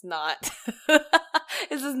 and it's not.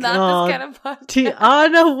 This is not this kind of podcast. Oh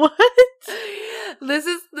no, what? This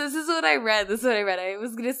is what I read. This is what I read. I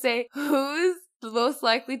was gonna say, who is most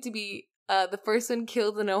likely to be the first one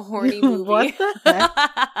killed in a horny movie? What the heck?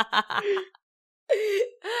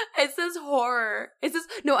 It says horror. It says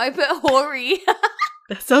no. I put hoary.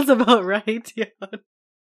 That sounds about right. Yeah.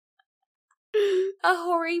 A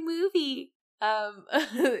hoary movie.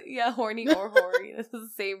 Yeah, horny or hoary. This is the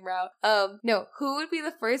same route. No. Who would be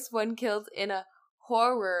the first one killed in a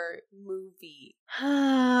horror movie?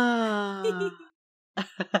 I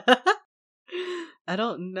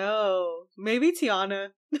don't know. Maybe Tiana.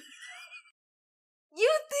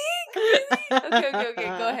 You think? Really? Okay.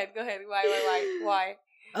 Go ahead. Why?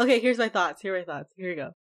 Okay, here's my thoughts. Here we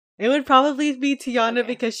go. It would probably be Tiana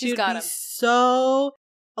because she'd be so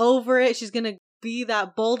over it. She's gonna be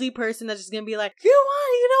that boldy person that's just gonna be like, you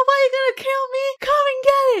know why you're gonna kill me? Come and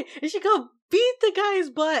get it! And she go beat the guy's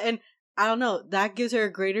butt. And I don't know, that gives her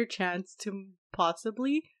a greater chance to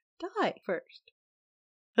possibly die first.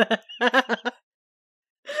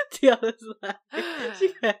 Tiana's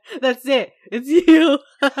laughing. That's it. It's you.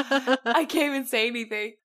 I can't even say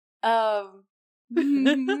anything. I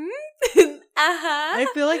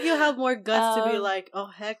feel like you'll have more guts to be like, oh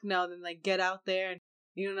heck no, than like get out there and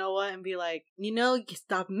you know what, and be like,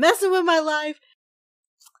 stop messing with my life.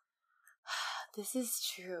 This is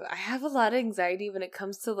true. I have a lot of anxiety when it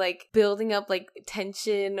comes to like building up like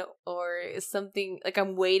tension or something, like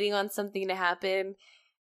I'm waiting on something to happen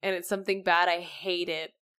and it's something bad. I hate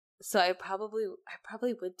it. So I probably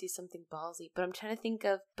would do something ballsy, but I'm trying to think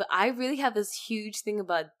of, but I really have this huge thing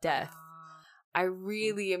about death. I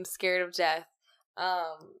really am scared of death.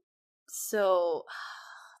 So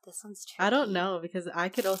this one's tricky. I don't know, because I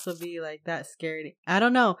could also be like that scared. I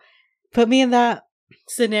don't know. Put me in that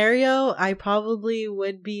scenario. I probably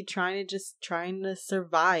would be trying to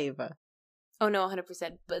survive. Oh no, 100%.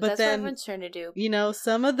 But that's what everyone's trying to do.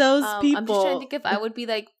 Some of those people. I'm just trying to think if I would be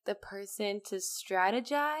like the person to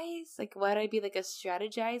strategize. Like, would I be like a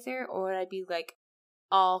strategizer, or would I be like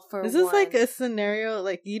all for this one? Is like a scenario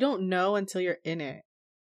like you don't know until you're in it.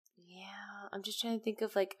 Yeah, I'm just trying to think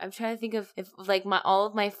of like if like all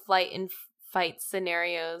of my flight and fight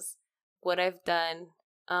scenarios, what I've done.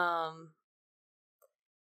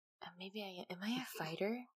 Maybe am I a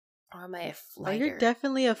fighter or am I a fighter? Oh, you're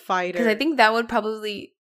definitely a fighter. Because I think that would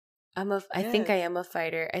probably. I think I am a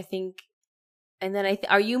fighter. I think. And then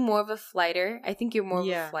are you more of a flighter? I think you're more of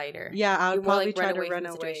a fighter. Yeah, I would probably try to run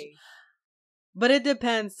away. But it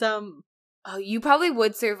depends. Oh, you probably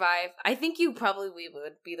would survive. I think you probably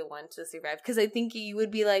would be the one to survive, because I think you would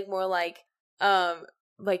be like more like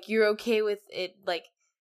you're okay with it like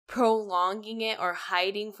prolonging it or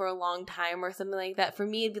hiding for a long time or something like that. For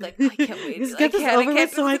me, it'd be like, oh, I can't wait. Just get this over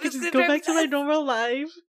with so I can just go back to my normal life.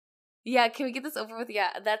 Yeah, can we get this over with?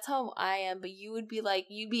 Yeah, that's how I am. But you would be like,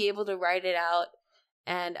 you'd be able to write it out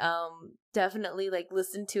and definitely like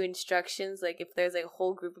listen to instructions. Like if there's like a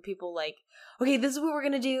whole group of people like, okay, this is what we're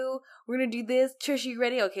gonna do. We're gonna do this. Trish, you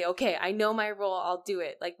ready? Okay, I know my role. I'll do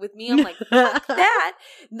it. Like with me, I'm like, fuck that.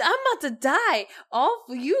 I'm about to die. All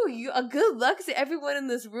for you. A good luck to everyone in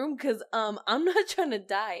this room, because I'm not trying to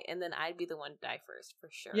die. And then I'd be the one to die first for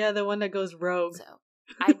sure. Yeah, the one that goes rogue. So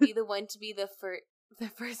I'd be the one to be the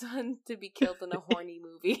first one to be killed in a horny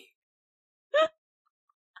movie.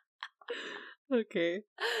 Okay.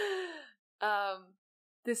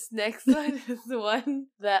 This next one is the one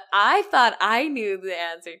that I thought I knew the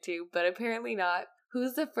answer to, but apparently not.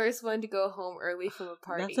 Who's the first one to go home early from a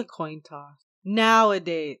party? That's a coin toss.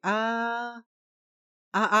 Nowadays. Actually,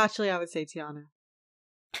 I would say Tiana.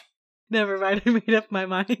 Never mind, I made up my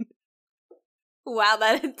mind. Wow,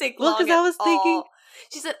 that didn't take long. Well, because I was thinking.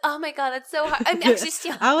 She said, "Oh my god, that's so hard." I'm actually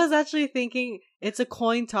still. I was actually thinking it's a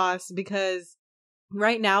coin toss because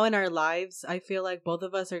right now in our lives, I feel like both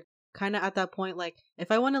of us are kind of at that point. Like,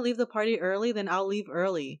 if I want to leave the party early, then I'll leave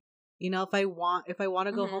early. If I want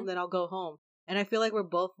to go home, then I'll go home. And I feel like we're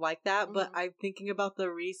both like that. Mm-hmm. But I'm thinking about the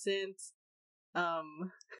recent, my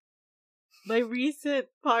recent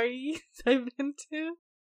parties I've been to.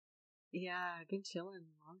 Yeah, I've been chilling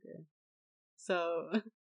longer. So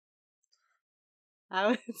I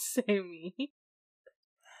would say me.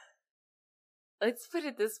 Let's put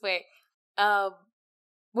it this way.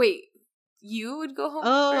 Wait, you would go home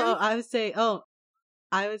early? I would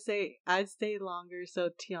say I'd stay longer, so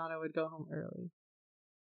Tiana would go home early.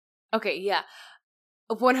 Okay, yeah.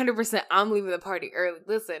 100% I'm leaving the party early.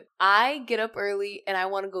 Listen, I get up early and I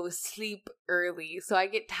want to go sleep early. So I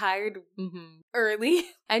get tired early.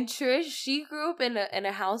 And Trish, she grew up in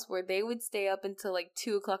a house where they would stay up until like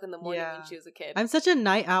 2 o'clock in the morning when she was a kid. I'm such a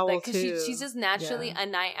night owl like, too. She's just naturally a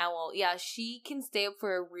night owl. Yeah, she can stay up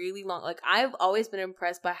for a really long... Like, I've always been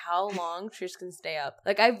impressed by how long Trish can stay up.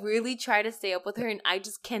 Like, I really try to stay up with her and I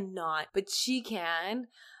just cannot. But she can.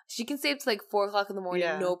 She can stay up to like 4 o'clock in the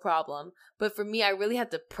morning, no problem. But for me, I really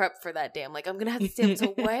had to prep for that day. I'm like, I'm going to have to stay up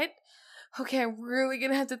till what? Okay, I'm really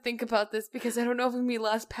going to have to think about this because I don't know if I'm going to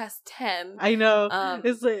last past 10. I know.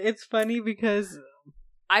 It's funny because...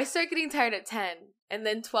 I start getting tired at 10. And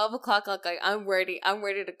then 12 o'clock, like I'm ready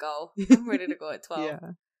to go. I'm ready to go at 12.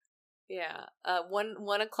 Yeah.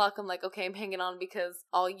 1 o'clock, I'm like, okay, I'm hanging on because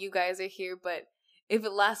all you guys are here, but... If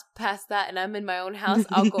it lasts past that and I'm in my own house,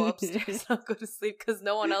 I'll go upstairs and I'll go to sleep because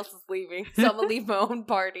no one else is leaving. So I'm going to leave my own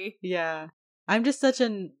party. Yeah. I'm just such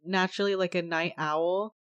a naturally like a night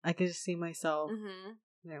owl. I could just see myself.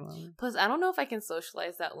 Plus, I don't know if I can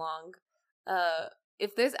socialize that long.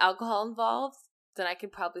 If there's alcohol involved, then I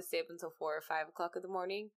could probably stay up until 4 or 5 o'clock in the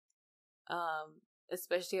morning.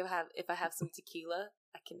 Especially if I have some tequila,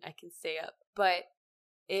 I can stay up. But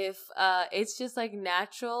if it's just like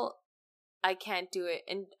natural... I can't do it,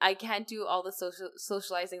 and I can't do all the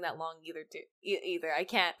socializing that long either. I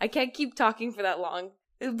can't keep talking for that long.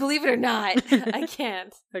 Believe it or not, I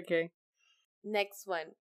can't. Okay. Next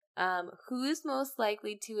one. Who's most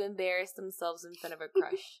likely to embarrass themselves in front of a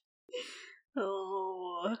crush?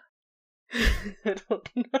 Oh, I don't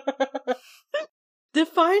know.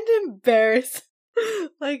 Define embarrass.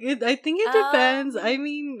 Like I think it depends. I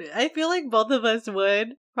mean, I feel like both of us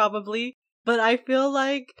would probably, but I feel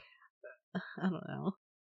like. I don't know.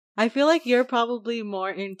 I feel like you're probably more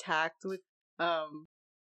intact with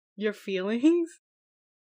your feelings.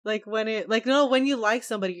 Like when when you like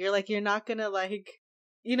somebody, you're not gonna like,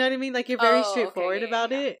 you know what I mean? Like you're very straightforward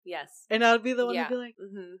about it. Yes. And I would be the one to be like,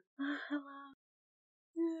 hello.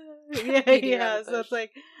 Yeah. So it's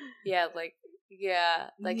like, shy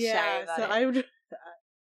about it.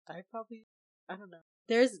 I probably, I don't know.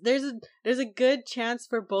 There's a good chance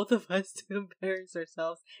for both of us to embarrass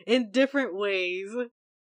ourselves in different ways.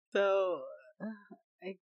 So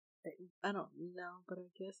I don't know, but I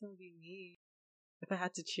guess it would be me if I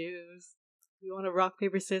had to choose. You want to rock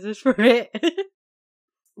paper scissors for it?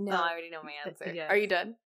 No, I already know my answer. Yeah. Are you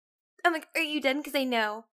done? I'm like, are you done? Because I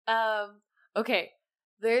know. Okay.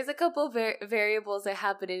 There's a couple variables that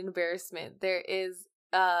happen in embarrassment. There is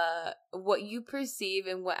what you perceive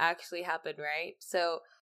and what actually happened, right? So,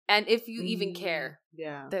 and if you even care.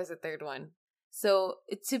 Yeah. There's a third one. So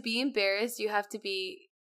to be embarrassed, you have to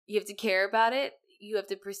care about it. You have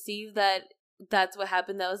to perceive that that's what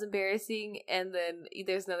happened that was embarrassing. And then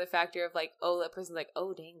there's another factor of like, oh, that person's like,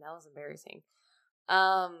 oh dang, that was embarrassing.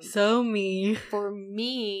 So me. For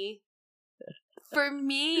me,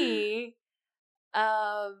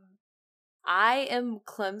 I am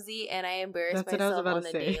clumsy and I embarrass myself on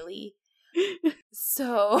a daily.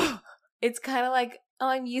 So it's kind of like, oh,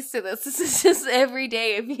 I'm used to this. This is just every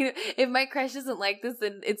day. If my crush doesn't like this,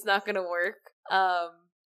 then it's not gonna work.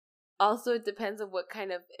 Also, it depends on what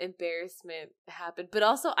kind of embarrassment happened. But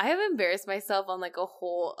also, I have embarrassed myself on like a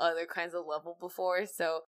whole other kinds of level before.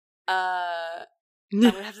 So, I'm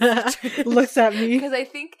gonna have to looks at me because I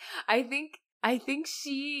think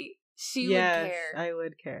she would care. I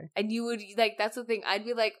would care. And you would, like, that's the thing. I'd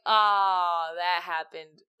be like, oh, that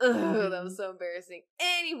happened. Ugh, that was so embarrassing.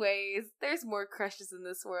 Anyways, there's more crushes in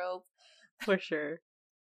this world. For sure.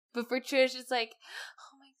 But for Trish, it's like,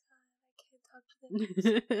 oh my god, I can't talk to them.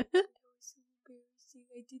 That was so embarrassing.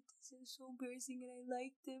 I did this. It was so embarrassing and I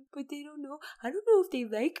liked them. But they don't know. I don't know if they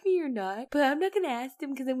like me or not. But I'm not going to ask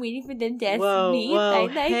them because I'm waiting for them to ask me if I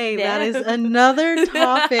like them. That is another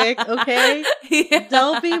topic, okay? Yeah.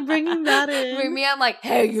 Don't be bringing that in. For me, I'm like,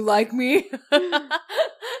 hey, you like me?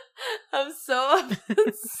 I'm so...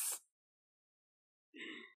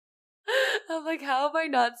 I'm like, how am I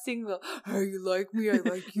not single? Hey, you like me? I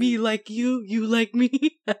like you. Me like you. You like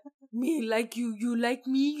me. Me like you. You like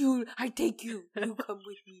me. I take you. You come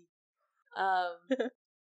with me.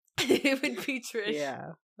 It would be Trish.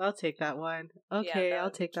 Yeah, I'll take that one. Okay, yeah, I'll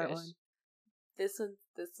take that one. This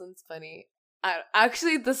one's funny.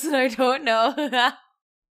 This one I don't know.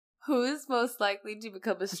 Who is most likely to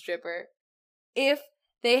become a stripper if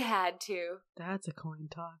they had to? That's a coin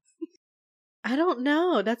toss. I don't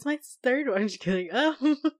know. That's my third one. I'm just kidding.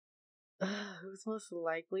 Who's most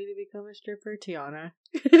likely to become a stripper? Tiana.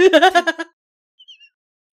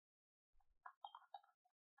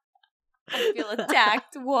 I feel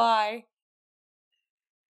attacked. Why?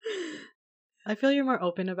 I feel you're more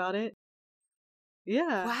open about it.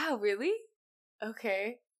 Yeah. Wow, really?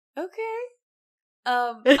 Okay.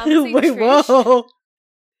 I'm gonna say Wait, Trish. whoa.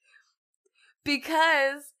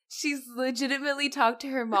 Because she's legitimately talked to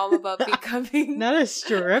her mom about becoming Not a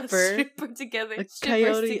stripper. together. A strippers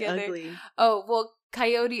Coyote together. Ugly. Oh, well,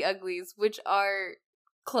 Coyote Uglies, which are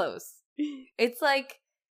close. It's like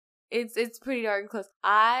it's pretty darn close.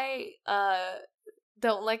 I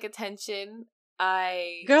don't like attention.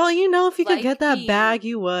 Girl, you know if you could like get that being- bag,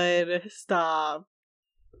 you would. Stop.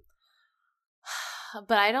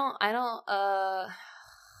 But I don't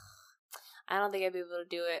think I'd be able to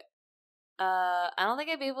do it. I don't think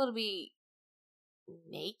I'd be able to be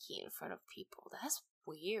naked in front of people. That's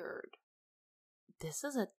weird. This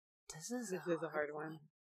is a hard one.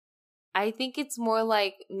 I think it's more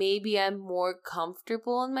like maybe I'm more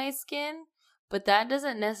comfortable in my skin, but that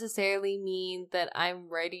doesn't necessarily mean that I'm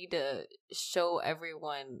ready to show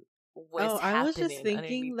everyone what's happening. I was just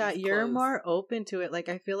thinking that these you're clothes. more open to it. Like,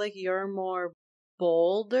 I feel like you're more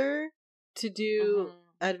bolder to do Mhm.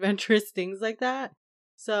 adventurous things like that.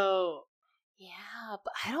 So Yeah,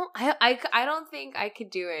 but I don't think I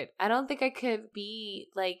could do it. I don't think I could be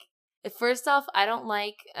like. First off, I don't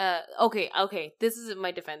like. Okay. This isn't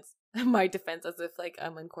my defense. My defense, as if like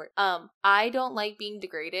I'm in court. I don't like being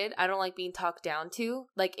degraded. I don't like being talked down to.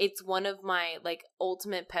 Like, it's one of my like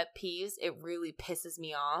ultimate pet peeves. It really pisses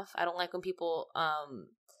me off. I don't like when people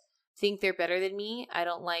think they're better than me. I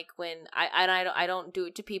don't like when I don't do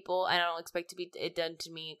it to people, and I don't expect to be it done to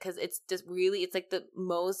me, because it's just really, it's like the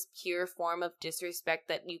most pure form of disrespect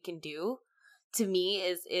that you can do to me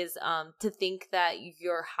is to think that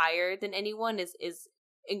you're higher than anyone is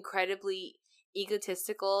incredibly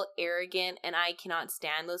egotistical, arrogant, and I cannot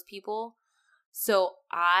stand those people. So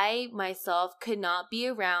I myself could not be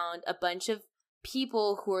around a bunch of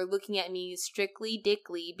people who are looking at me strictly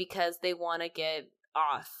dickly because they want to get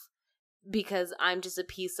off, because I'm just a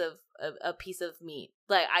piece of meat.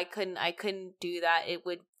 Like, I couldn't do that. It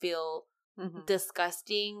would feel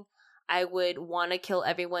disgusting. I would want to kill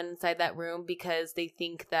everyone inside that room because they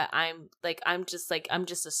think that I'm just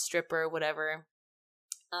a stripper or whatever.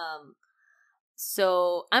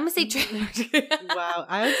 So I'm gonna say Trish. wow,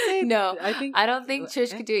 I would say no. I don't think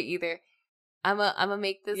Trish could do it either. I'm gonna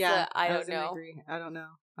make this. I don't know. Agree. I don't know.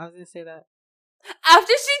 I was gonna say that.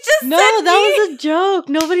 After she just no, said that me? was a joke.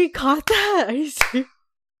 Nobody caught that. Are you serious?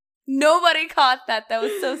 Nobody caught that. That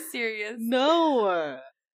was so serious. No.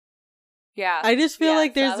 Yeah. I just feel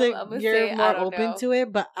like there's so you're more open to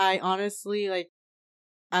it, but I honestly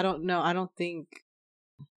I don't know. I don't think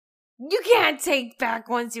you can't take back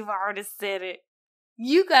once you've already said it.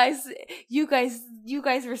 You guys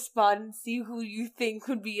respond and see who you think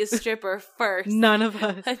would be a stripper first. None of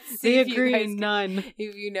us. They agree. None.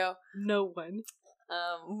 If you know. No one.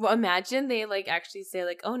 Imagine they like actually say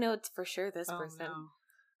like, oh no, it's for sure this person. No.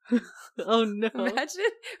 Oh no. Imagine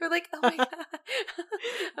we're like, oh my god.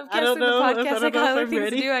 I'm I don't canceling the know podcast. I got other things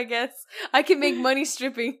ready. to do, I guess. I can make money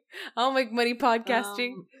stripping. I'll make money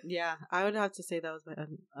podcasting. Yeah, I would have to say that was my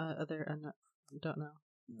other don't know.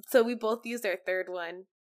 So we both used our third one.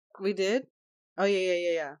 We did? Oh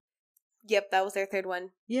yeah. Yep, that was our third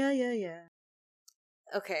one. Yeah.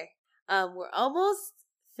 Okay. We're almost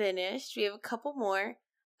finished. We have a couple more.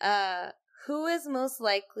 Who is most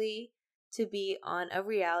likely to be on a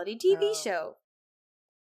reality TV show?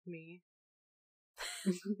 Me.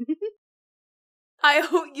 I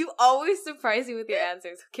hope you always surprise me with your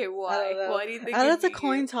answers. Okay, why? Why do you think? That's a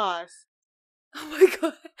coin toss. Oh my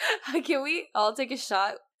god! Can we all take a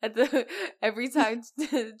shot at the every time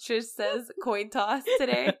Trish says coin toss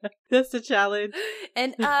today? That's the challenge.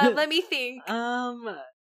 And let me think.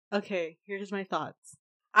 Okay, here's my thoughts.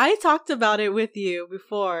 I talked about it with you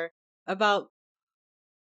before about,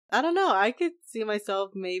 I don't know, I could see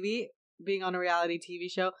myself maybe being on a reality TV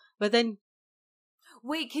show, but then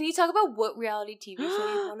wait, can you talk about what reality TV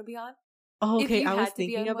show you want to be on? Oh, okay, I was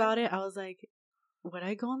thinking about it. I was like, would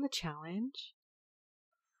I go on the challenge?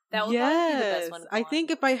 That would probably be the best one. I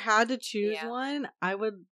think if I had to choose one, I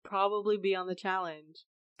would probably be on the challenge.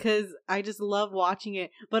 Because I just love watching it.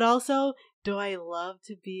 But also, do I love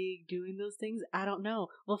to be doing those things? I don't know.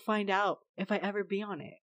 We'll find out if I ever be on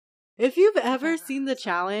it. If you've ever seen the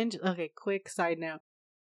challenge, okay, quick side note.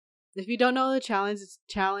 If you don't know the challenge, it's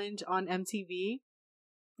Challenge on MTV.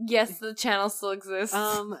 Yes, the channel still exists.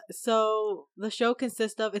 So the show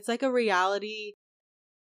consists of, it's like a reality,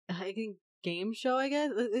 I think, game show, I guess.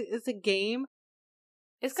 It's a game.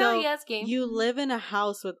 It's kind of, game. You live in a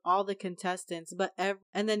house with all the contestants, but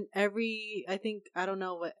every, I think, I don't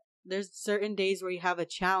know what, there's certain days where you have a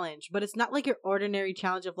challenge, but it's not like your ordinary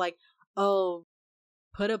challenge of like, oh,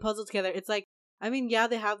 put a puzzle together. It's like, I mean, yeah,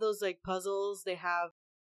 they have those like puzzles, they have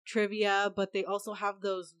trivia, but they also have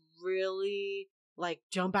those really like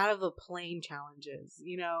jump out of a plane challenges,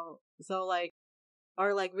 you know? So like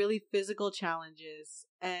are like really physical challenges,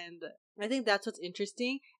 and I think that's what's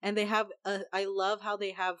interesting. And they have I love how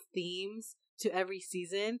they have themes to every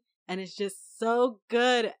season, and it's just so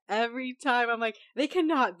good every time. I'm like, they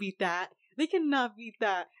cannot beat that. They cannot beat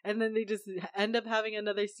that. And then they just end up having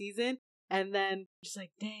another season, and then just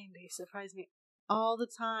like, dang, they surprise me all the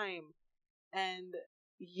time. And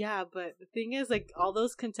yeah, but the thing is, like, all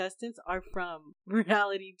those contestants are from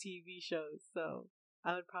reality TV shows, so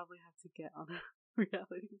I would probably have to get on a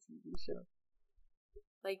reality TV show.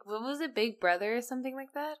 Like, what was it, Big Brother or something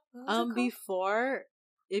like that? What was it called?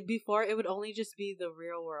 Before it would only just be The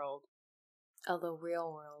Real World. Oh, The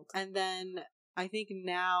Real World. And then I think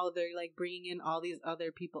now they're like bringing in all these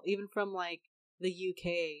other people, even from like the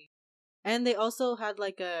UK. And they also had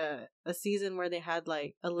like a season where they had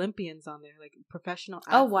like Olympians on there, like professional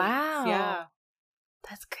athletes. Oh, wow. Yeah.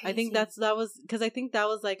 That's crazy. I think that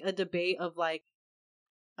was like a debate of like,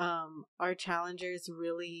 are challengers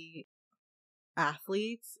really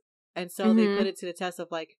athletes? And so they put it to the test of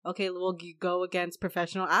like, okay, we'll go against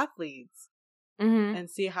professional athletes and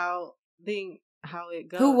see how it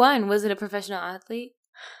goes. Who won? Was it a professional athlete?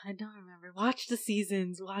 I don't remember. Watch the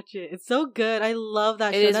seasons. Watch it. It's so good. I love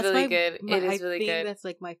that show. It is really good. It is really good. That's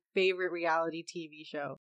like my favorite reality TV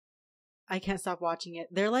show. I can't stop watching it.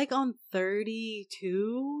 They're like on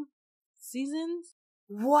 32 seasons.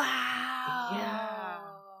 Wow. Yeah.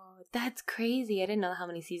 That's crazy. I didn't know how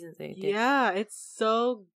many seasons they did. Yeah, it's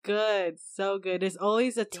so good. So good. There's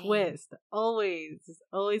always a twist. Always. There's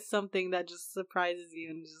always something that just surprises you,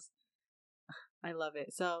 and just I love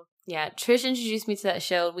it. So yeah, Trish introduced me to that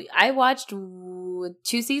show. I watched 2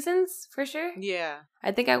 seasons for sure. Yeah.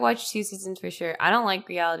 I think I watched 2 seasons for sure. I don't like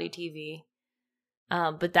reality TV.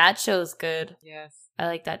 But that show's good. Yes. I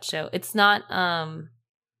like that show. It's not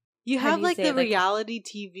you have like the reality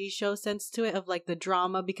TV show sense to it of like the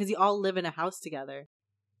drama because you all live in a house together.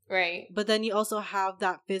 Right. But then you also have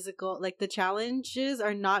that physical, like the challenges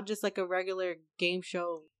are not just like a regular game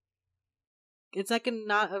show. It's like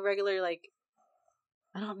not a regular like,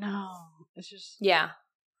 I don't know. It's just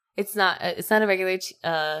It's not a regular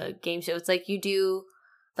game show. It's like you do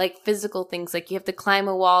like physical things, like you have to climb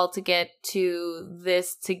a wall to get to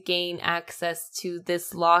this to gain access to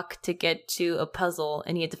this lock to get to a puzzle,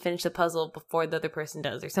 and you have to finish the puzzle before the other person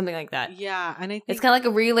does, or something like that. Yeah, and I think it's kind of like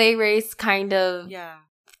a relay race kind of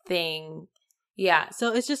thing. Yeah.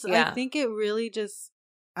 So it's just I think it really just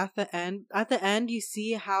at the end you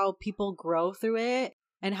see how people grow through it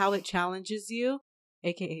and how it challenges you.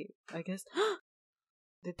 AKA, I guess.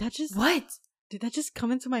 Did that just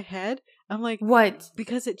come into my head? I'm like, what?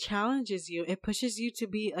 Because it challenges you. It pushes you to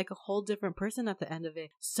be like a whole different person at the end of it.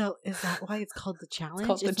 So is that why it's called the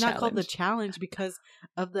challenge? It's not called the challenge because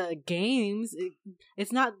of the games.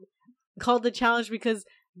 It's not called the challenge because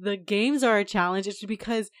the games are a challenge. It's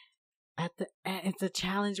because at the end, it's a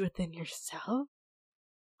challenge within yourself.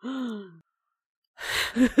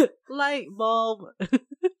 Light bulb.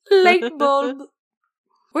 Light bulb.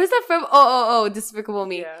 Where's that from? Oh, Despicable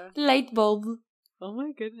Me. Yeah. Light bulb. Oh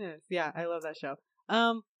my goodness. Yeah, I love that show.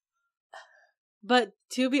 But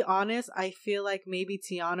to be honest, I feel like maybe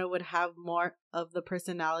Tiana would have more of the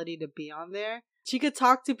personality to be on there. She could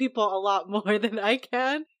talk to people a lot more than I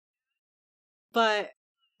can. But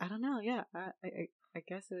I don't know. Yeah, I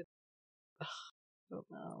guess it. I don't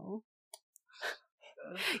know.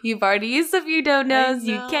 You've already used a few don't knows.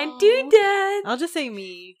 You can't do that. I'll just say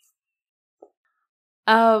me.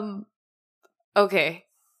 Okay.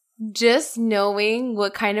 Just knowing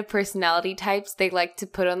what kind of personality types they like to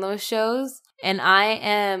put on those shows, and I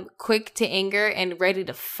am quick to anger and ready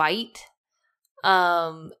to fight.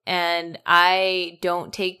 And I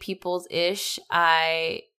don't take people's ish.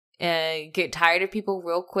 I get tired of people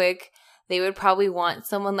real quick. They would probably want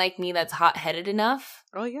someone like me that's hot-headed enough.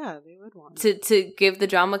 Oh yeah, they would want to give the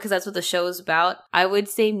drama, because that's what the show is about. I would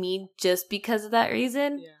say me just because of that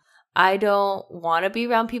reason. Yeah. I don't want to be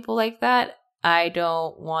around people like that. I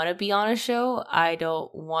don't want to be on a show. I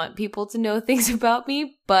don't want people to know things about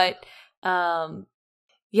me. But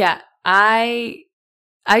yeah, I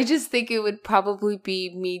just think it would probably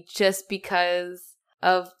be me just because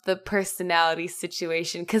of the personality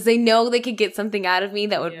situation. Because they know they could get something out of me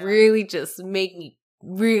that would really just make me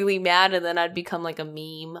really mad, and then I'd become like a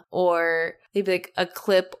meme, or maybe like a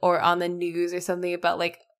clip or on the news or something about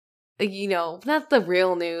like, you know, not the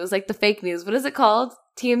real news, like the fake news. What is it called?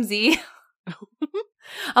 TMZ?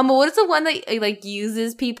 What is the one that like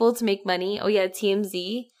uses people to make money? Oh yeah,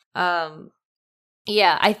 TMZ.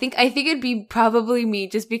 Yeah, I think it'd be probably me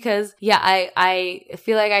just because I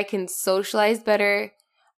feel like I can socialize better.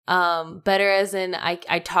 Better as in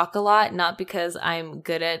I talk a lot, not because I'm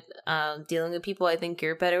good at dealing with people. I think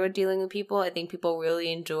you're better with dealing with people. I think people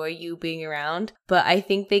really enjoy you being around, but I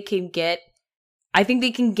think they can get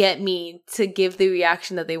me to give the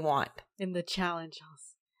reaction that they want. In the challenge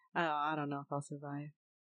house. I don't know if I'll survive.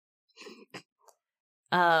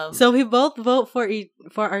 So we both vote for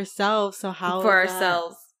ourselves. So how for is that?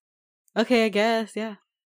 ourselves? Okay, I guess. Yeah.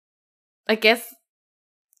 I guess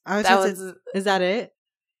is that it?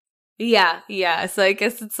 Yeah. So I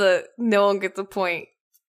guess it's no one gets a point.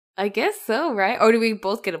 I guess so, right? Or do we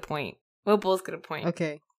both get a point? We'll both get a point.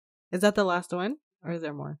 Okay. Is that the last one? Or is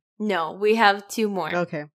there more? No, we have 2 more.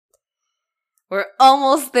 Okay. We're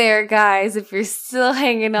almost there, guys, if you're still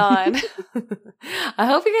hanging on. I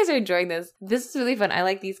hope you guys are enjoying this. This is really fun. I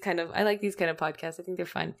like these kind of podcasts. I think they're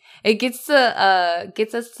fun. It gets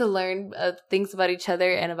us to learn things about each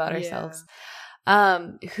other and about ourselves.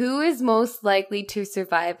 Who is most likely to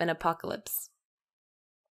survive an apocalypse?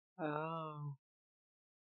 Oh.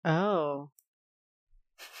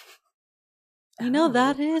 You know,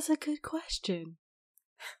 that is a good question.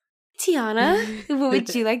 Tiana, what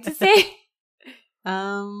would you like to say?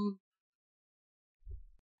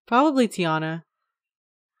 Probably Tiana.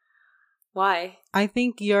 Why? I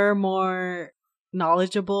think you're more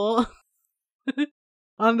knowledgeable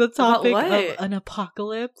on the topic of an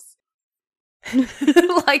apocalypse.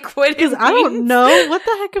 Like what? Because I don't know. What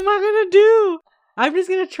the heck am I gonna do? I'm just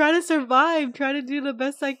gonna try to survive, try to do the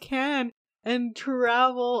best I can, and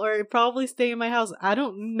travel or probably stay in my house. I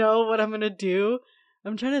don't know what I'm gonna do.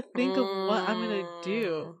 I'm trying to think of what I'm gonna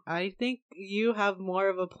do. I think you have more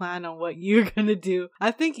of a plan on what you're gonna do. I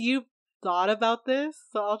think you thought about this,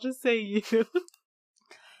 so I'll just say you.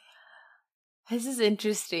 This is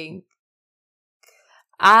interesting.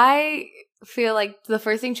 I feel like the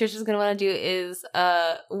first thing Trisha's gonna want to do is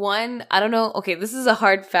one, I don't know. Okay, this is a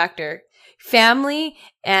hard factor. Family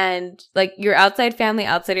and like your outside family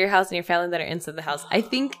outside of your house and your family that are inside the house. I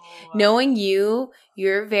think knowing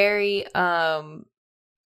you're very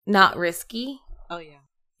not risky. Oh yeah.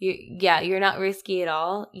 You're not risky at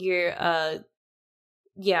all. You're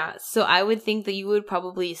so I would think that you would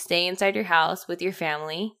probably stay inside your house with your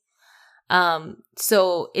family.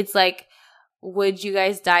 So it's like, would you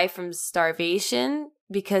guys die from starvation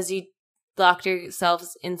because you locked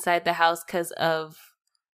yourselves inside the house because of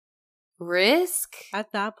risk?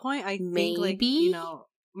 At that point, I think, like, you know,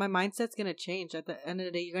 my mindset's gonna change. At the end of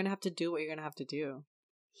the day, you're gonna have to do what you're gonna have to do.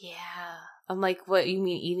 Yeah. I'm like, what, you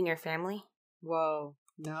mean eating your family? Whoa.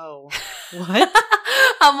 No. What?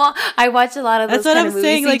 I watch a lot of those. That's what I'm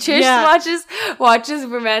saying. Like, Trish watches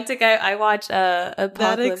romantic. I watch Apocalypse.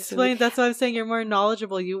 That explains. That's what I'm saying. You're more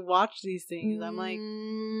knowledgeable. You watch these things. I'm like,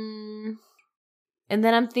 and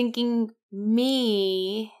then I'm thinking,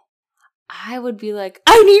 I would be like,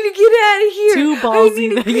 I need to get out of here. Too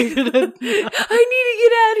ballsy that you're gonna. I need to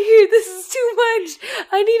get out of here. This is too much.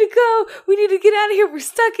 I need to go. We need to get out of here. We're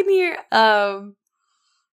stuck in here.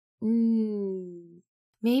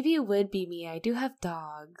 Maybe it would be me. I do have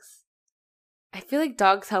dogs. I feel like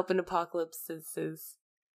dogs help in apocalypses.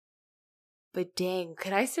 But dang,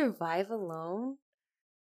 could I survive alone?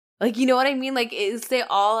 Like, you know what I mean? Like, say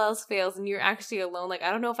all else fails and you're actually alone. Like,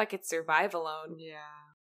 I don't know if I could survive alone. Yeah.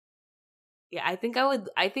 Yeah, I think I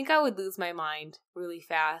would lose my mind really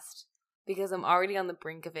fast because I'm already on the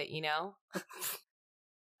brink of it, you know?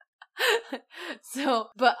 So,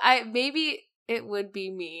 but maybe it would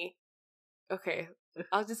be me. Okay,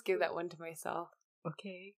 I'll just give that one to myself.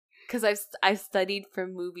 Okay. Because I've studied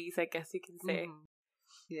from movies, I guess you can say.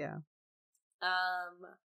 Yeah.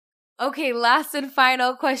 Okay, last and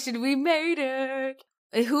final question. We made it.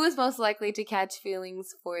 Who is most likely to catch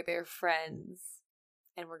feelings for their friends?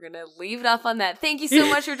 And we're gonna leave it off on that. Thank you so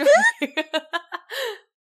much for joining.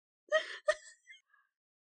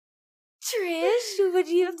 Trish, what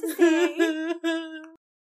do you have to say?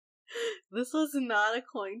 This was not a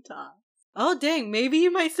coin toss. Oh dang, maybe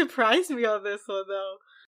you might surprise me on this one though.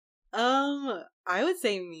 I would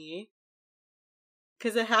say me.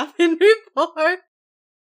 Cause it happened before.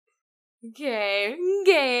 Okay.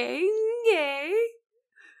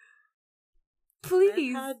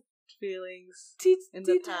 Please. I've had feelings in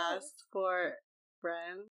the past for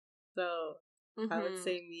friends. So I would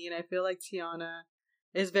say me, and I feel like Tiana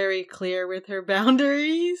is very clear with her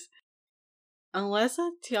boundaries. Unless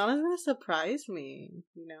Tiana's gonna surprise me,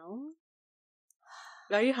 you know?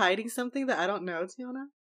 Are you hiding something that I don't know, Tiana?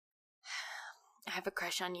 I have a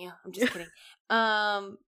crush on you. I'm just kidding.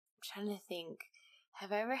 I'm trying to think.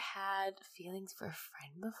 Have I ever had feelings for a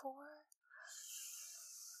friend before?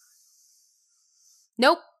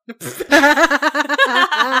 Nope.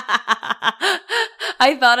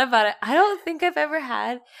 I thought about it. I don't think I've ever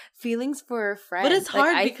had feelings for a friend. But it's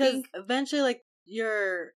hard like, because eventually, like,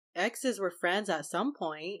 your exes were friends at some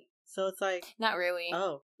point. So it's like... Not really.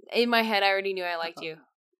 Oh. In my head, I already knew I liked you.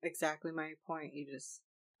 Exactly my point. You just...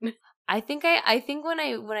 I think when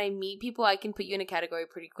I meet people, I can put you in a category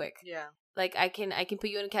pretty quick. Yeah. Like, I can put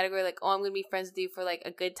you in a category like, oh, I'm going to be friends with you for, like,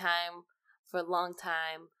 a good time, for a long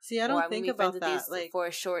time. See, I don't think about that. Like, for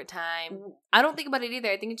a short time. I don't think about it either.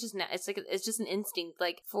 I think it's just an instinct.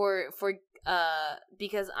 Like,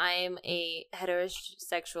 because I'm a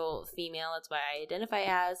heterosexual female, that's why I identify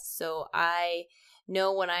as. So I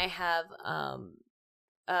know when I have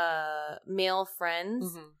male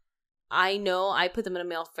friends, mm-hmm. I know I put them in a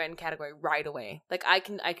male friend category right away. Like, I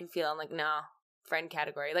can feel, I'm like, nah, friend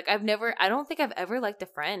category. Like, I don't think I've ever liked a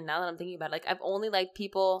friend, now that I'm thinking about it. Like, I've only liked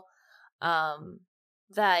people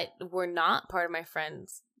that were not part of my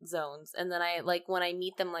friends zones, and then I, like, when I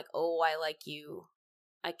meet them, like, oh, I like you,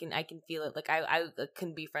 I can feel it. Like, I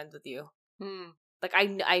couldn't be friends with you. Like,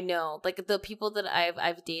 I know, like, the people that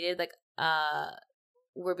I've dated, like,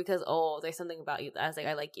 were because, oh, there's something about you. I was like,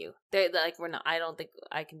 I like you. They're like, we're not. I don't think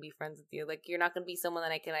I can be friends with you. Like, you're not gonna be someone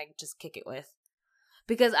that I can, like, just kick it with.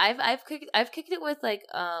 Because I've kicked it with like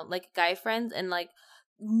guy friends, and, like,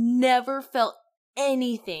 never felt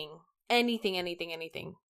anything.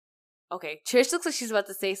 Okay, Trish looks like she's about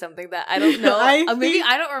to say something that I don't know. Maybe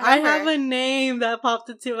I don't remember. I have a name that popped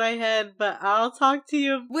into my head, but I'll talk to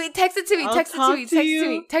you. Wait, text it to me. Text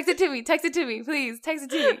it to me, please. Text it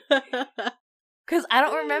to me. Because I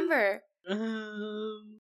don't remember.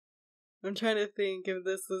 I'm trying to think if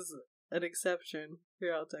this is an exception.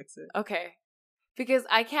 Here, I'll text it. Okay. Because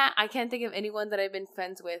I can't think of anyone that I've been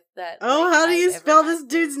friends with that. Oh, like, how do you spell this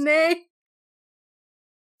dude's name?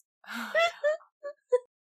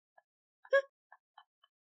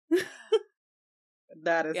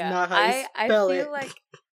 That is not how you spell it.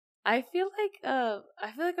 I feel like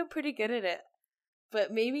I'm pretty good at it.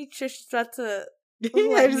 But maybe Trish is about to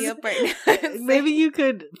light me up right now. Maybe you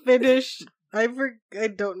could finish. I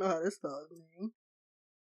don't know how to spell his name.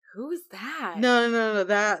 Who's that? No.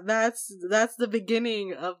 That's the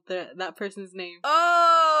beginning of that person's name.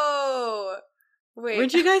 Oh, wait.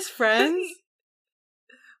 Weren't you guys friends?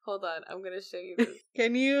 Hold on, I'm gonna show you this.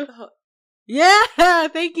 Can you? Yeah,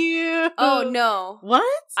 thank you. Oh no!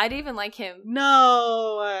 What? I didn't even like him.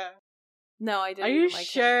 No, I didn't. Are you like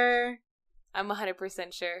sure? Him. I'm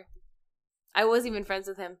 100% sure. I wasn't even friends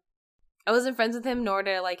with him. I wasn't friends with him, nor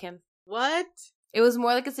did I like him. What? It was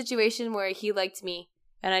more like a situation where he liked me,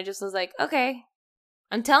 and I just was like, okay.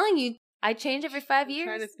 I'm telling you, I change every 5 years.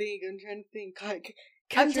 I'm trying to think.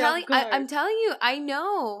 I'm telling you, I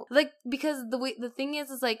know. Like, because the thing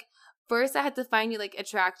is like, first I had to find you, like,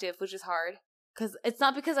 attractive, which is hard. Because it's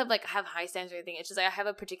not because I've, like, have high standards or anything. It's just like I have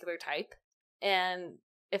a particular type. And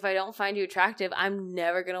if I don't find you attractive, I'm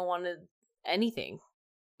never going to want anything.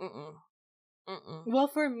 Well,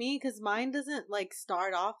 for me, because mine doesn't, like,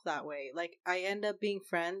 start off that way. Like, I end up being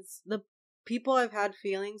friends. The people I've had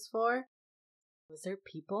feelings for, was there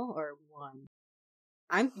people or one?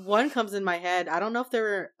 One comes in my head. I don't know if there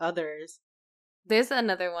were others. There's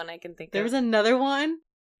another one I can think of. There was another one?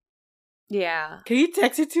 Yeah. Can you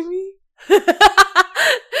text it to me?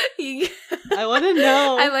 I want to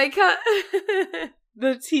know. I like how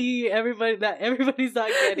the tea everybody's not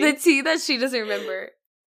getting. The tea that she doesn't remember.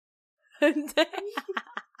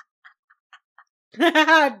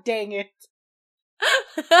 Dang it.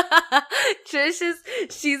 Trish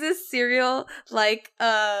she's a serial like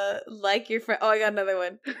your friend. Oh, I got another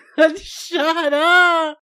one. Shut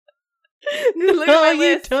up. Look at my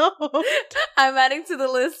list. Don't. I'm adding to the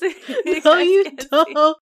list. No, you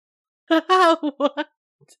don't. What?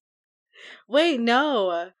 Wait,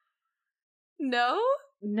 no. No?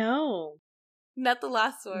 No. Not the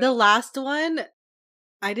last one. The last one,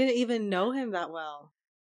 I didn't even know him that well.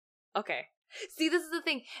 Okay. See, this is the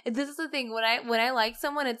thing. When I like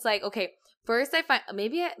someone, it's like, okay, first I find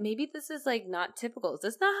maybe this is like not typical. Is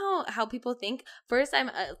this not how people think? First I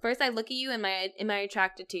look at you and am I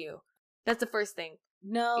attracted to you? That's the first thing.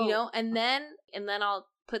 No. You know, and then I'll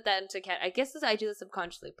put that into I guess I do this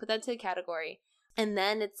subconsciously. Put that into a category. And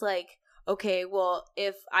then it's like, okay, well,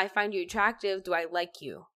 if I find you attractive, do I like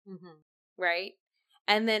you? Mm-hmm. Right?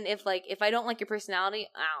 And then if I don't like your personality,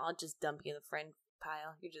 I'll just dump you in the friend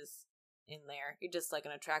pile. You're just in there. You're just like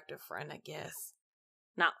an attractive friend, I guess.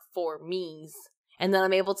 Not for me's. And then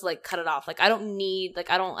I'm able to like cut it off. Like I don't need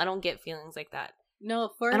I don't get feelings like that.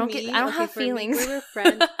 No, I don't have feelings. We were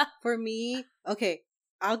friends. For me, okay,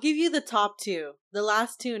 I'll give you the top two. The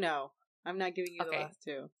last two, no. I'm not giving you the last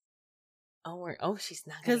two. Oh, she's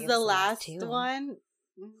not. Because the last one,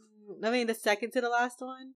 the second to the last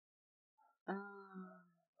one.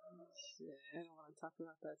 Shit, I don't want to talk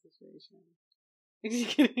about that situation.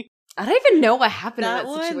 I don't even know what happened in that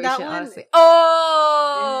situation, honestly.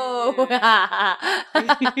 Oh!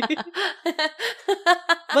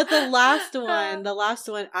 But the last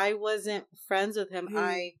one, I wasn't friends with him.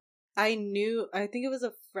 I knew, I think it was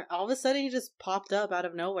all of a sudden he just popped up out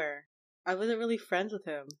of nowhere. I wasn't really friends with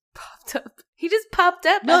him. Popped up. He just popped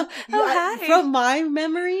up. No, hi. From my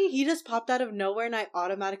memory, he just popped out of nowhere and I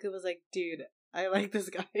automatically was like, dude, I like this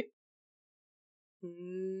guy.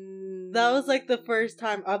 That was like the first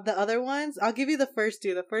time. Of the other ones, I'll give you the first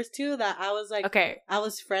two. The first two that I was like, okay, I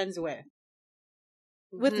was friends with.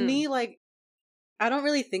 With me, like, I don't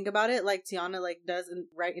really think about it like Tiana like does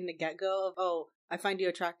right in the get-go of, oh, I find you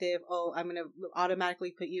attractive. Oh, I'm gonna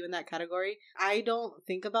automatically put you in that category. I don't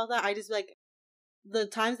think about that. I just like the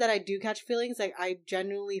times that I do catch feelings, like I'm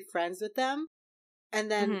genuinely friends with them,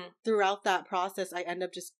 and then throughout that process, I end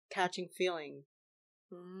up just catching feelings.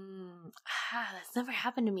 That's never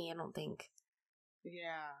happened to me, I don't think.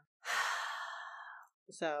 Yeah.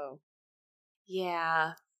 So.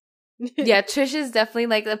 Yeah. Yeah, Trish is definitely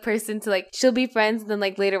like the person to like, she'll be friends and then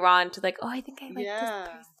like later on to like, oh, I think I like this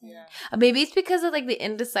person. Yeah. Maybe it's because of like the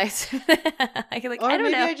indecisive. I don't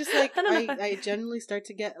know. I just like, I genuinely start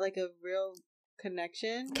to get like a real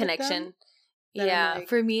connection. Yeah, like,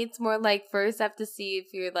 for me, it's more like first I have to see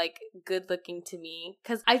if you're like good looking to me,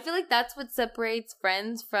 because I feel like that's what separates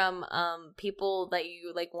friends from people that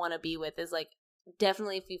you like want to be with, is like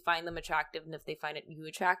definitely if you find them attractive and if they find you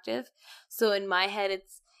attractive. So in my head,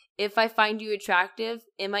 it's if I find you attractive,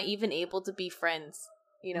 am I even able to be friends?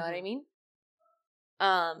 You know what I mean?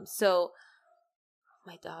 So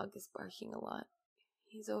my dog is barking a lot.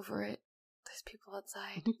 He's over it. There's people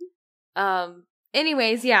outside.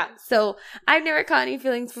 Anyways, yeah. So I've never caught any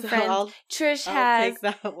feelings for friends. Trish has. Take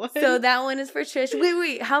that one. So that one is for Trish.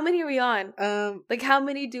 Wait. How many are we on? Like how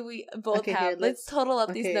many do we both have? Here, let's total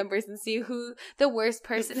up these numbers and see who the worst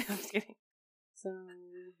person is. I'm just kidding. So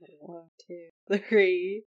 1, 2,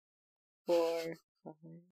 3, 4, 5.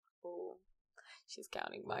 Oh, she's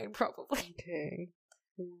counting mine probably. Okay.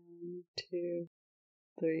 1, 2,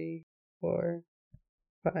 3, 4,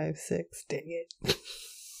 5, 6. Dang it.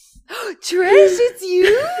 Trish, it's you?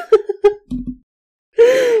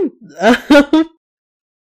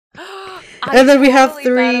 And then we have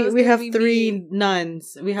three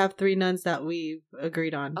nuns. We have 3 nuns that we've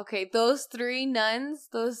agreed on. Okay, those three nuns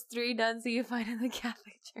that you find in the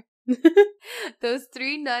Catholic Church. Those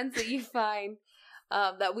 3 nuns that you find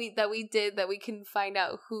that we can find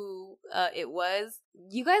out who it was.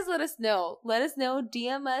 You guys let us know.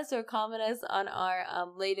 DM us or comment us on our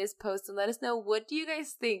latest post and let us know, what do you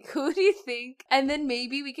guys think? Who do you think? And then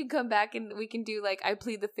maybe we can come back and we can do like I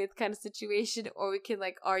plead the fifth kind of situation, or we can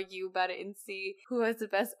like argue about it and see who has the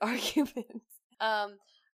best arguments.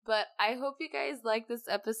 But I hope you guys like this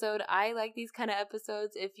episode. I like these kind of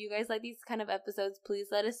episodes. If you guys like these kind of episodes, please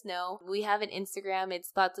let us know. We have an Instagram. It's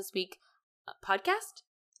Thoughts This Week podcast.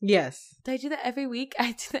 Yes. Do I do that every week?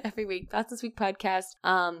 I do that every week. Thoughts This Week podcast.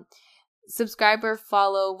 Subscribe or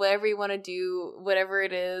follow, whatever you want to do, whatever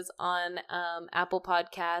it is on Apple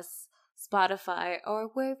Podcasts, Spotify, or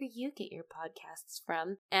wherever you get your podcasts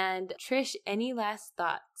from. And Trish, any last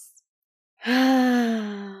thoughts?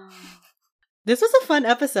 This was a fun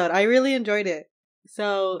episode. I really enjoyed it.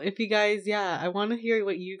 So if you guys, I want to hear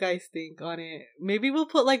what you guys think on it. Maybe we'll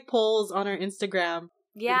put like polls on our Instagram.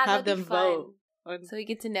 Yeah, and have them vote so we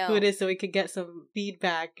get to know who it is, so we could get some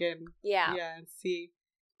feedback and and see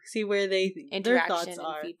where their thoughts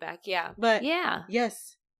are. Feedback, yeah. But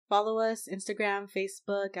yes, follow us Instagram,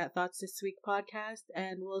 Facebook at Thoughts This Week Podcast,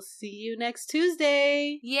 and we'll see you next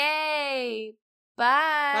Tuesday. Yay!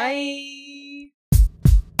 Bye. Bye.